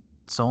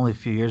it's only a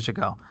few years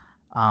ago.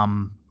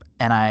 And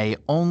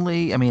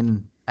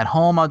at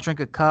home I'll drink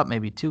a cup,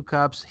 maybe 2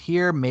 cups.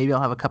 Here, maybe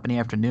I'll have a cup in the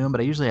afternoon, but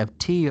I usually have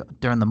tea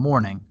during the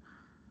morning.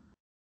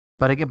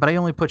 But I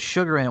only put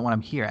sugar in it when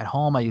I'm here. At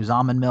home, I use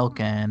almond milk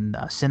and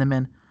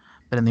cinnamon,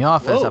 but in the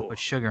office, I put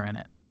sugar in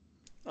it.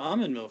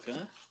 Almond milk,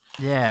 huh?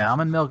 Yeah,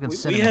 almond milk and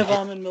cinnamon. We have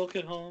almond milk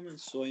at home and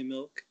soy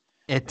milk.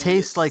 It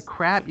tastes like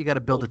crap. You got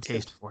to build a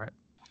taste for it.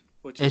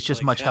 It's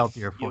just much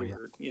healthier for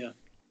you. Yeah.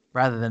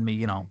 Rather than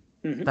me,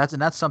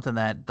 that's something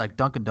that like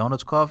Dunkin'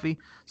 Donuts coffee,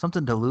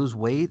 something to lose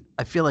weight.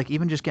 I feel like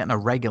even just getting a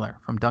regular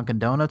from Dunkin'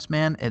 Donuts,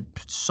 man,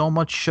 it's so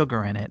much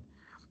sugar in it.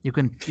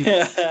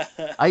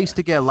 I used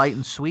to get light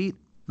and sweet.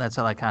 That's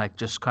how I kind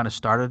of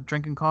started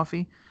drinking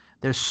coffee.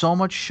 There's so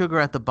much sugar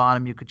at the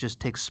bottom, you could just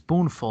take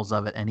spoonfuls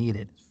of it and eat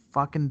it. It's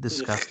fucking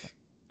disgusting.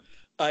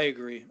 I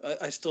agree.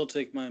 I still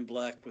take mine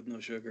black with no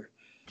sugar.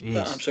 Jeez.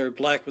 I'm sorry,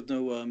 black with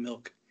no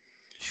milk.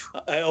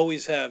 I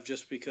always have,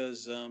 just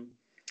because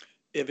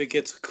if it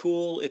gets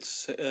cool, it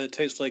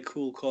tastes like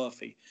cool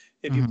coffee.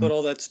 If you put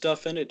all that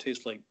stuff in it, it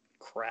tastes like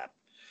crap.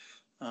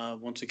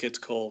 Once it gets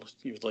cold,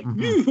 you're like,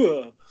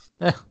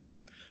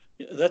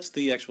 that's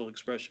the actual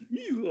expression.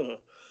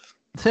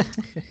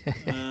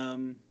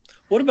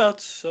 What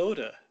about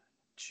soda,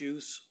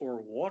 juice,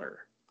 or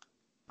water?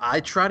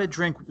 I try to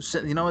drink.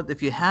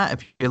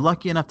 If you're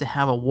lucky enough to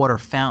have a water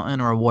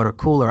fountain or a water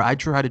cooler, I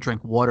try to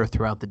drink water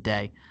throughout the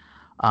day.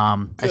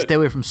 I stay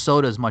away from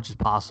soda as much as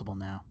possible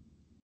now.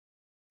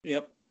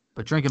 Yep.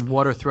 But drinking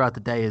water throughout the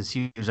day is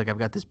huge. Like I've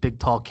got this big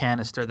tall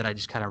canister that I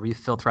just kind of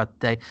refill throughout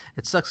the day.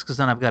 It sucks because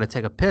then I've got to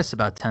take a piss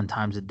about 10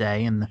 times a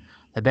day, and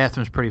the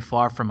bathroom's pretty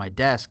far from my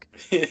desk.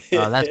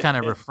 That kind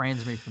of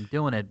refrains me from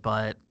doing it,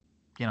 but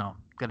got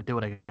to do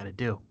what I got to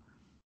do.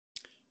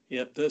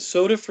 Yep. The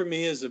soda for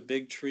me is a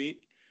big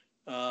treat.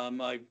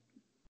 I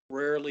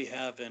rarely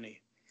have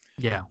any.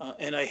 Yeah.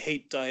 And I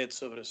hate diet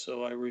soda,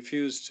 so I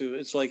refuse to.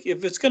 It's like,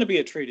 if it's going to be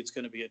a treat, it's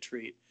going to be a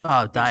treat.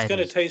 Oh, diet. It's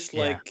going to taste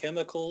like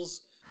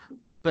chemicals.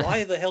 But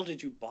why the hell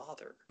did you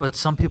bother? But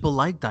some people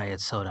like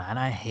diet soda, and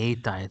I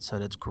hate diet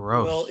soda. It's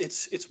gross. Well,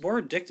 it's more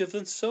addictive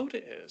than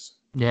soda is.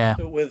 Yeah.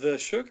 With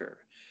sugar,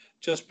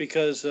 just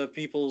because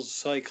people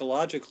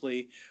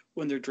psychologically,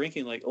 when they're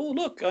drinking, like, oh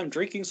look, I'm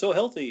drinking so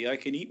healthy, I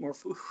can eat more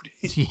food.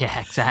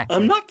 Yeah, exactly.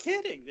 I'm not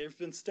kidding. There've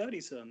been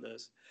studies on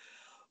this.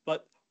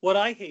 But what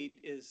I hate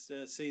is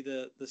see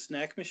the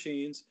snack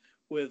machines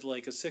with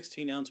like a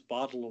 16-ounce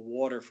bottle of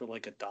water for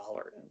like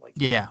 $1. And like,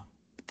 yeah,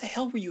 what the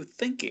hell were you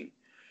thinking?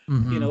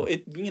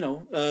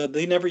 Mm-hmm.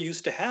 They never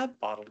used to have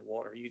bottled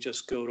water. You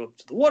just go to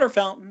the water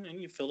fountain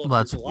and you fill up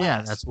your glass.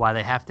 Yeah, that's why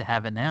they have to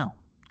have it now.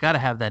 Got to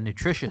have that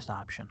nutritious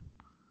option.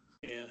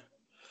 Yeah.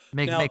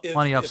 Make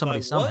money off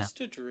somebody somehow. If I was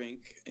to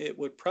drink, it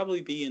would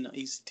probably be an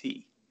iced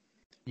tea.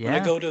 Yeah.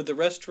 When I go to the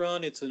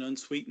restaurant, it's an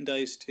unsweetened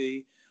iced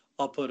tea.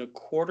 I'll put a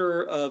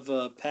quarter of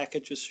a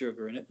package of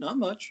sugar in it. Not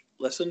much,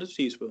 less than a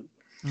teaspoon.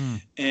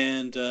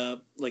 And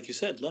like you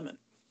said, lemon.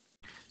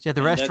 See, at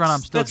the restaurant, I'm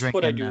still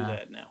drinking. That's what I do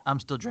that now. I'm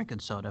still drinking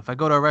soda. If I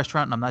go to a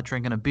restaurant and I'm not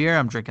drinking a beer,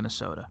 I'm drinking a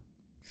soda.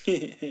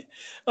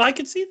 I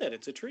can see that.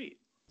 It's a treat.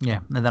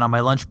 Yeah, and then on my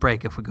lunch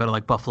break, if we go to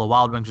like Buffalo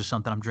Wild Wings or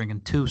something, I'm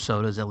drinking 2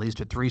 sodas at least,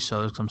 or 3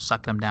 sodas, because I'm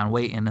sucking them down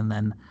waiting, and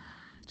then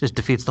just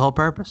defeats the whole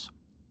purpose.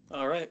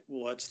 All right,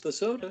 what's the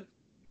soda?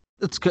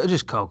 It's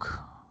just Coke,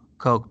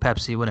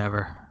 Pepsi,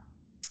 whatever.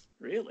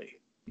 Really?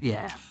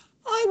 Yeah,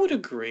 I would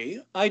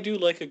agree. I do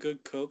like a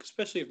good Coke,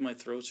 especially if my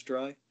throat's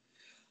dry.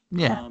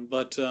 yeah.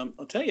 But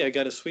I'll tell you, I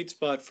got a sweet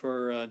spot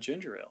for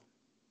ginger ale.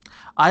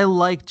 I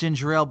like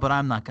ginger ale, but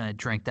I'm not gonna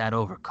drink that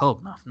over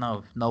Coke. No,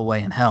 no, no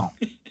way in hell.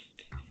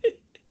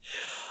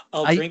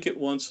 I'll I drink it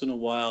once in a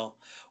while.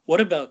 What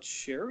about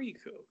cherry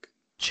Coke?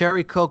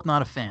 cherry Coke,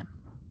 not a fan.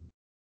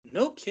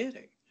 No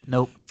kidding.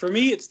 Nope. For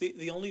me, it's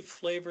the only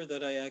flavor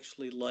that I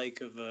actually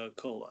like of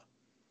cola.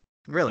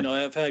 Really?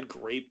 I've had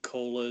grape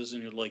colas,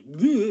 and you're like,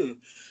 "Ugh."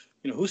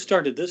 Who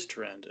started this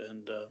trend?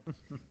 And ugh.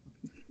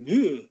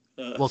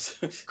 Well,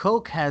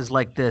 Coke has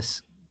like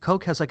this.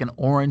 Coke has like an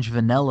orange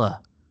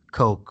vanilla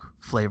Coke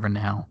flavor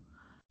now.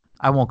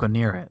 I won't go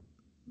near it.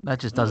 That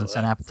just doesn't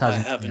sound I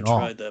appetizing to me haven't at all.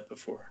 tried that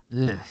before.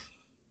 Ugh.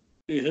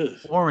 Ugh.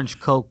 Orange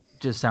Coke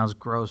just sounds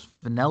gross.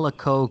 Vanilla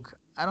Coke,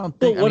 I don't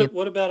Well, think. I mean,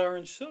 what about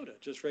orange soda?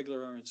 Just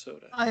regular orange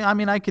soda. I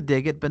mean, I could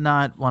dig it, but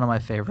not one of my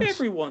favorites.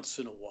 Every once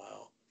in a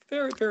while.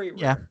 Very, very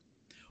Yeah, rare.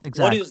 What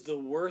exactly. is the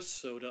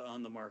worst soda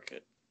on the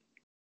market?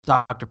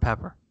 Dr.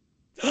 Pepper.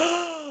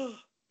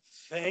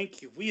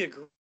 Thank you. We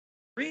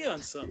agree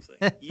on something.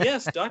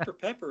 Yes, Dr.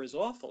 Pepper is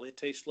awful. It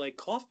tastes like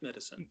cough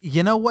medicine.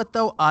 You know what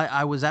though?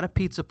 I was at a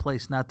pizza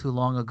place not too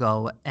long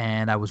ago,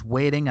 and I was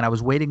waiting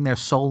there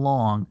so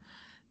long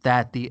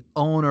that the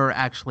owner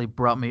actually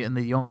brought me, and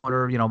the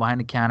owner, behind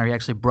the counter, he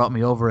actually brought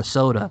me over a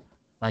soda,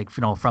 like,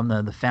 from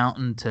the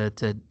fountain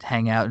to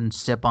hang out and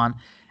sip on.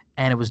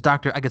 And it was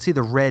Dr. I could see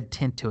the red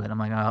tint to it. I'm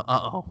like,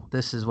 uh-oh,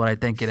 this is what I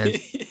think it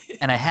is.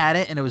 And I had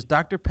it, and it was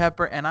Dr.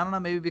 Pepper. And I don't know,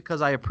 maybe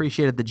because I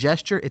appreciated the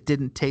gesture, it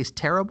didn't taste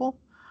terrible.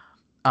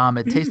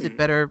 It tasted Hmm.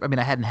 better. I mean,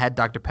 I hadn't had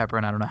Dr. Pepper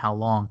in I don't know how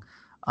long.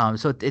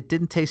 So it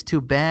didn't taste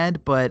too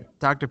bad, but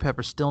Dr.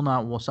 Pepper's still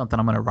not something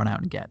I'm going to run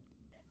out and get.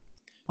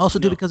 Also,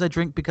 too, No.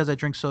 because I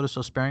drink soda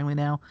so sparingly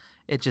now,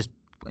 it just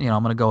I'm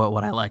gonna go at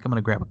what I like. I'm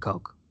gonna grab a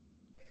Coke.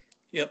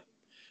 Yep.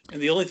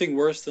 And the only thing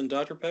worse than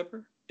Dr.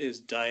 Pepper is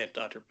Diet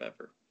Dr.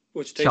 Pepper,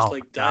 which tastes Oh my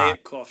like god.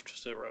 diet cough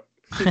syrup.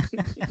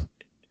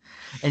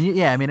 And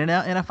yeah, I mean, and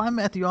if I'm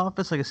at the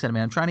office, like I said,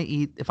 man, I'm trying to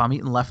eat. If I'm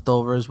eating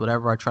leftovers,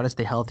 whatever, I try to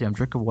stay healthy. I'm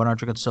drinking water, I'm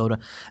drinking soda.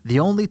 The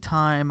only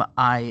time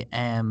I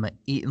am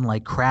eating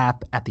like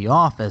crap at the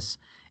office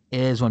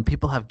is when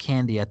people have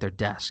candy at their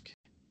desk,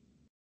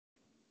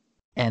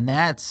 and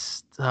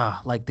that's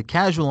like the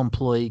casual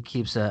employee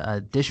keeps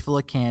a dish full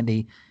of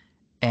candy,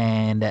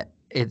 and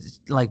it's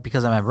like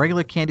because I have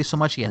regular candy so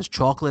much, he has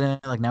chocolate in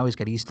it. Like now he's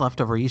got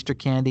leftover Easter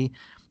candy.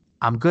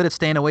 I'm good at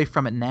staying away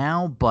from it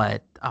now,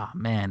 but oh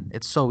man,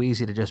 it's so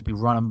easy to just be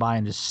running by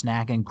and just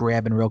snacking,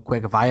 grabbing real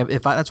quick. If I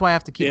that's why I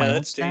have to keep Yeah, my own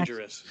that's snacks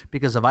dangerous.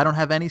 because if I don't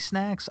have any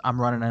snacks,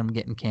 I'm running and I'm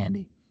getting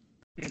candy.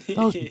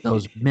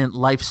 Those mint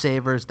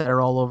lifesavers that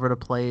are all over the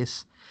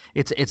place.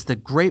 It's the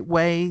great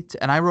way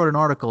to, and I wrote an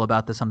article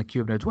about this on the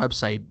Cube Nerds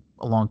website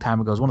a long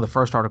time ago. It was one of the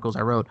first articles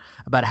I wrote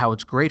about how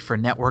it's great for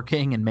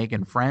networking and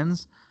making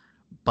friends.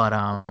 But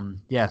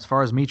yeah, as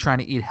far as me trying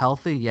to eat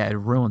healthy, yeah, it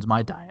ruins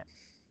my diet.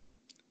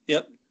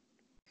 Yep.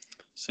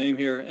 Same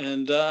here,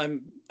 and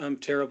I'm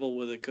terrible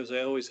with it because I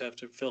always have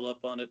to fill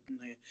up on it. And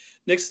the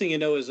next thing you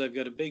know is I've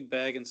got a big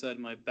bag inside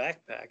my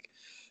backpack,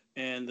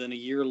 and then a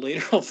year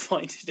later I'll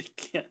find it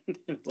again. And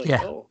it's like,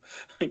 Yeah. oh,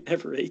 I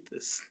never ate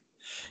this.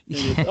 And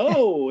Yeah.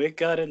 it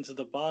got into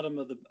the bottom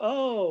of the.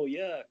 Oh,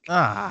 yuck.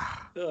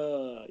 Ah.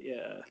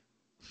 Yeah.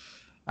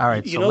 All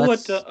right, You so know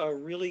what let's. a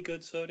really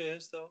good soda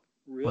is, though?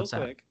 Real What's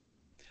that? quick,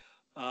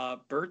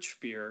 birch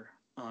beer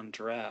on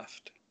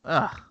draft.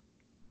 Ugh.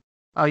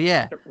 Oh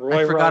yeah, I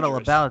Roy forgot all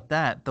Rogers. about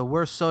that. The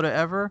worst soda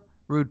ever,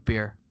 root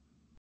beer.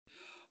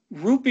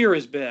 Root beer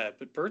is bad,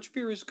 but birch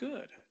beer is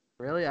good.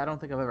 Really? I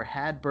don't think I've ever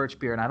had birch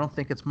beer, and I don't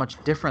think it's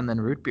much different than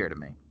root beer to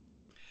me.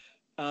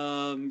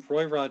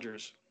 Roy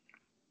Rogers.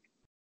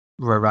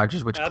 Roy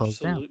Rogers, which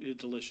closed down. Absolutely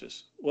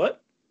delicious.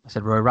 What? I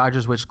said Roy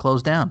Rogers, which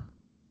closed down.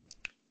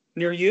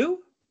 Near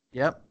you?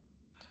 Yep.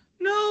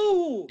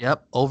 No!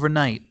 Yep.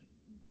 Overnight,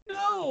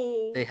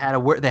 No! they had a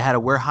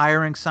we're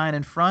hiring sign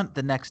in front.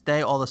 The next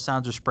day, all the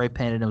signs were spray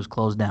painted and it was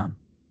closed down.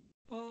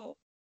 Oh,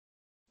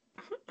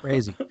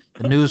 Crazy.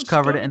 The I news was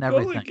covered it gonna and go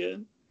everything.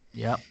 again.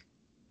 Yep.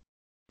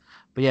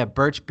 But yeah,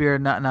 birch beer,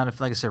 not if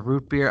like I said,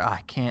 root beer.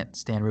 I can't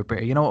stand root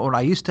beer. You know what?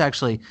 I used to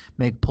actually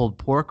make pulled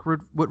pork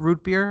with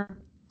root beer,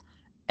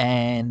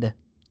 and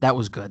that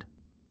was good.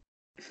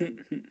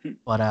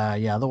 But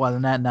yeah, otherwise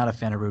than that, not a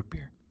fan of root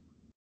beer.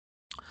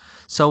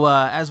 So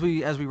as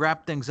we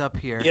wrap things up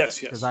here, Yes,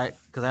 because yes.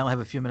 I only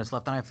have a few minutes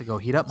left, and I have to go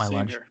heat up my Same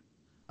lunch.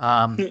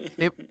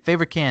 here.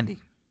 Favorite candy?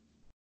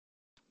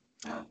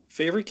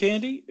 Favorite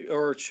candy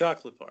or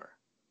chocolate bar?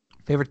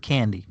 Favorite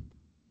candy?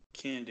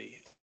 Candy.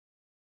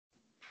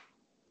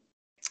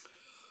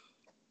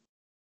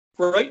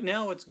 Right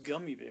now it's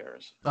gummy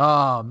bears.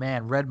 Oh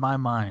man, read my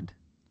mind.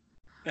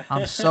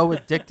 I'm so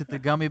addicted to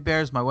gummy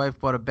bears. My wife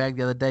bought a bag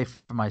the other day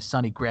for my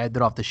son. He grabbed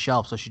it off the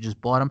shelf, so she just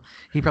bought him.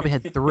 He probably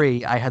had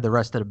three. I had the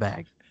rest of the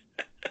bag.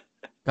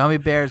 Gummy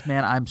bears,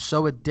 man. I'm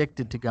so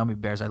addicted to gummy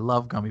bears. I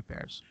love gummy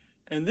bears.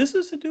 And this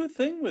is a new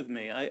thing with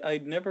me. I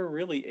never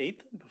really ate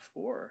them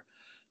before.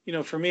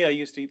 For me, I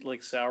used to eat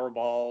like sour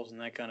balls and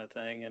that kind of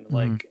thing, and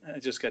like I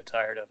just got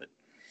tired of it.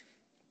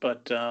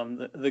 But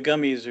the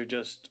gummies are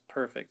just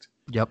perfect.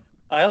 Yep.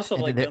 I also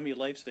And like gummy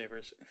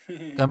lifesavers.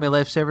 gummy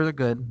lifesavers are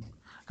good.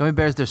 Gummy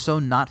bears, they're so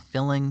not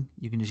filling.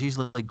 You can just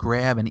easily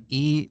grab and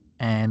eat,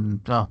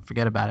 and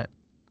forget about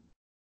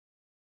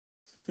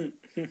it.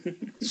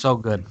 So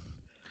good.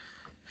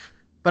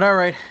 But all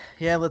right,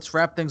 yeah, let's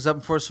wrap things up.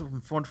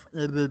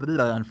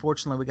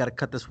 Unfortunately, we got to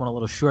cut this one a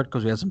little short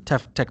because we had some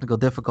technical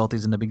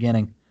difficulties in the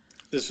beginning.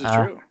 This is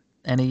true.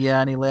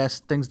 Any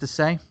last things to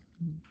say?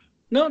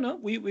 No,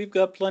 we've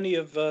got plenty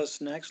of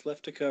snacks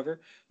left to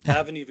cover.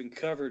 Haven't even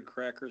covered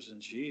crackers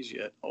and cheese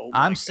yet. Oh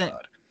my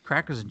God!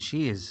 Crackers and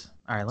cheese.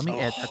 All right, let me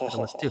add that to the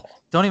list too.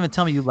 Don't even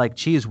tell me you like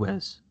Cheese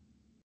Whiz.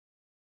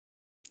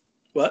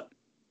 What?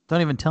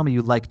 Don't even tell me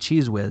you like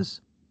Cheese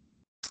Whiz.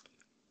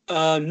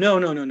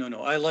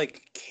 No. I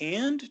like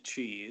canned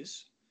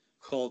cheese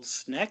called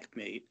Snack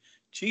Mate.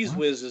 Cheese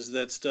Whiz is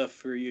that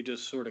stuff where you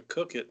just sort of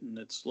cook it, and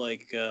it's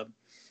like it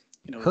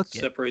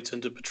separates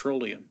into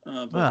petroleum.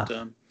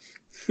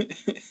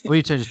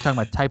 We're just talking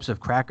about types of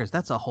crackers.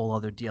 That's a whole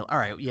other deal. All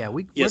right, yeah,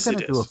 we're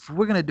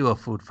gonna do a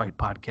food fight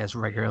podcast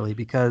regularly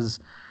because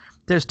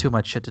there's too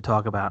much shit to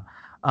talk about.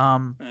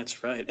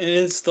 That's right, and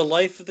it's the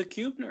life of the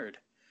Cube Nerd.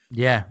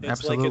 Yeah, it's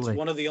absolutely. Like it's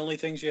one of the only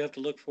things you have to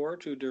look forward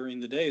to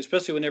during the day,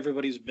 especially when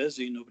everybody's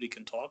busy, nobody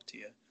can talk to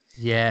you.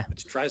 Yeah,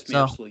 which drives me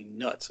absolutely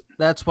nuts.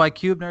 That's why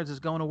Cube Nerds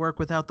is going to work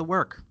without the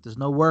work. There's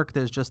no work.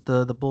 There's just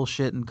the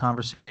bullshit and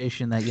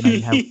conversation that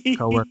you have with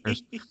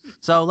coworkers.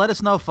 So let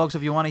us know, folks,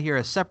 if you want to hear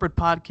a separate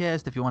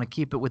podcast, if you want to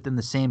keep it within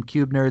the same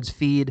Cube Nerds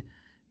feed.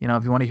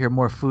 If you want to hear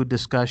more food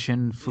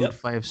discussion, food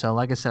fight. So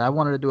like I said, I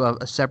wanted to do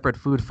a separate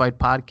food fight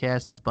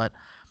podcast, but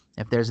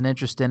if there's an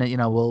interest in it,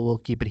 we'll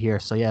keep it here.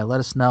 So yeah,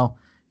 let us know.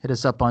 Hit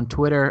us up on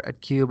Twitter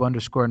at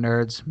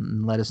 @Cube_Nerds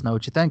and let us know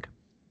what you think.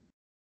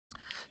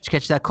 Did you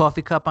catch that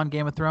coffee cup on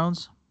Game of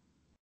Thrones?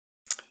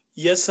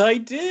 Yes, I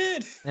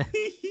did.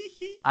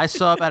 I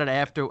saw about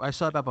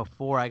it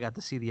before I got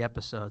to see the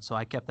episode, so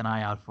I kept an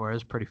eye out for it. It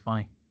was pretty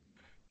funny.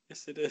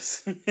 Yes, it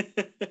is.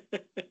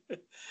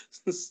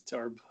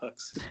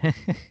 Starbucks.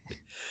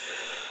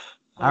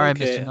 All right,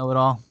 Mr.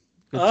 Know-It-All.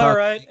 All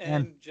right,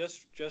 and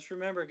just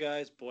remember,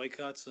 guys,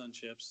 boycott Sun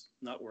Chips.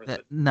 Not worth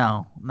it.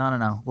 No.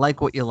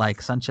 Like what you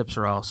like. Sun Chips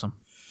are awesome.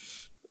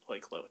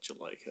 Like what you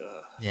like.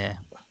 Yeah.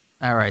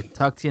 All right.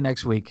 Talk to you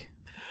next week.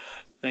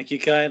 Thank you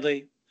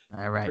kindly.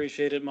 All right.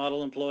 Appreciate it,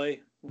 model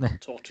employee. We'll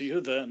talk to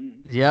you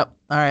then. Yep.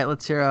 All right.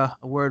 Let's hear a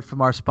word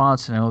from our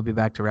sponsor, and we'll be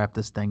back to wrap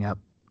this thing up.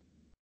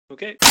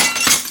 Okay.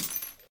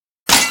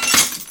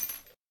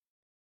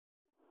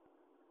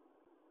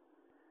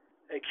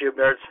 Hey, Cube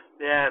Nerds.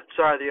 Yeah,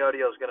 sorry the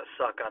audio is going to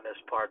suck on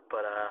this part,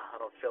 but I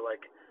don't feel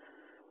like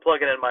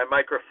plugging in my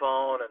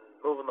microphone and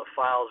moving the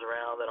files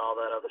around and all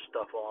that other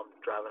stuff while I'm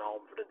driving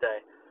home for the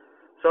day.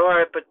 So, all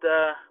right, but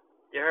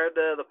you heard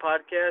the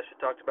podcast. We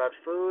talked about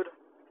food,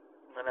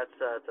 and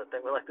that's a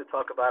thing we like to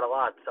talk about a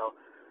lot. So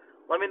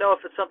let me know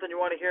if it's something you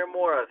want to hear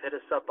more of. Hit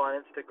us up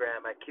on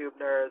Instagram at Cube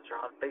Nerds or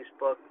on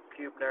Facebook,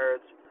 Cube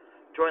Nerds.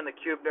 Join the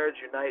Cube Nerds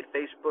Unite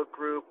Facebook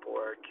group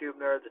or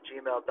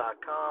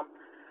cubenerds@gmail.com.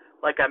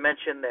 Like I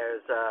mentioned,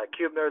 there's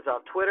Cube Nerds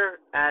on Twitter,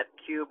 at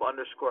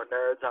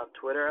 @Cube_Nerds on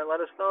Twitter. And let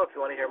us know if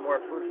you want to hear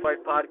more Food Fight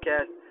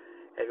podcast.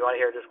 If you want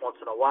to hear it just once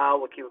in a while,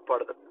 we'll keep it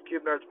part of the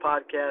Cube Nerds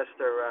podcast,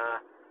 or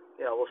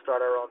we'll start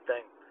our own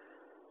thing.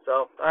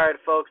 So, all right,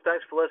 folks,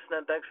 thanks for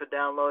listening. Thanks for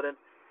downloading.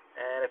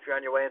 And if you're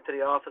on your way into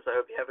the office, I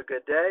hope you have a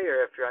good day.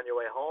 Or if you're on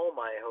your way home,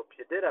 I hope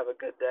you did have a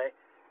good day.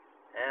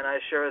 And I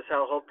sure as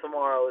hell hope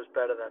tomorrow is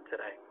better than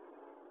today.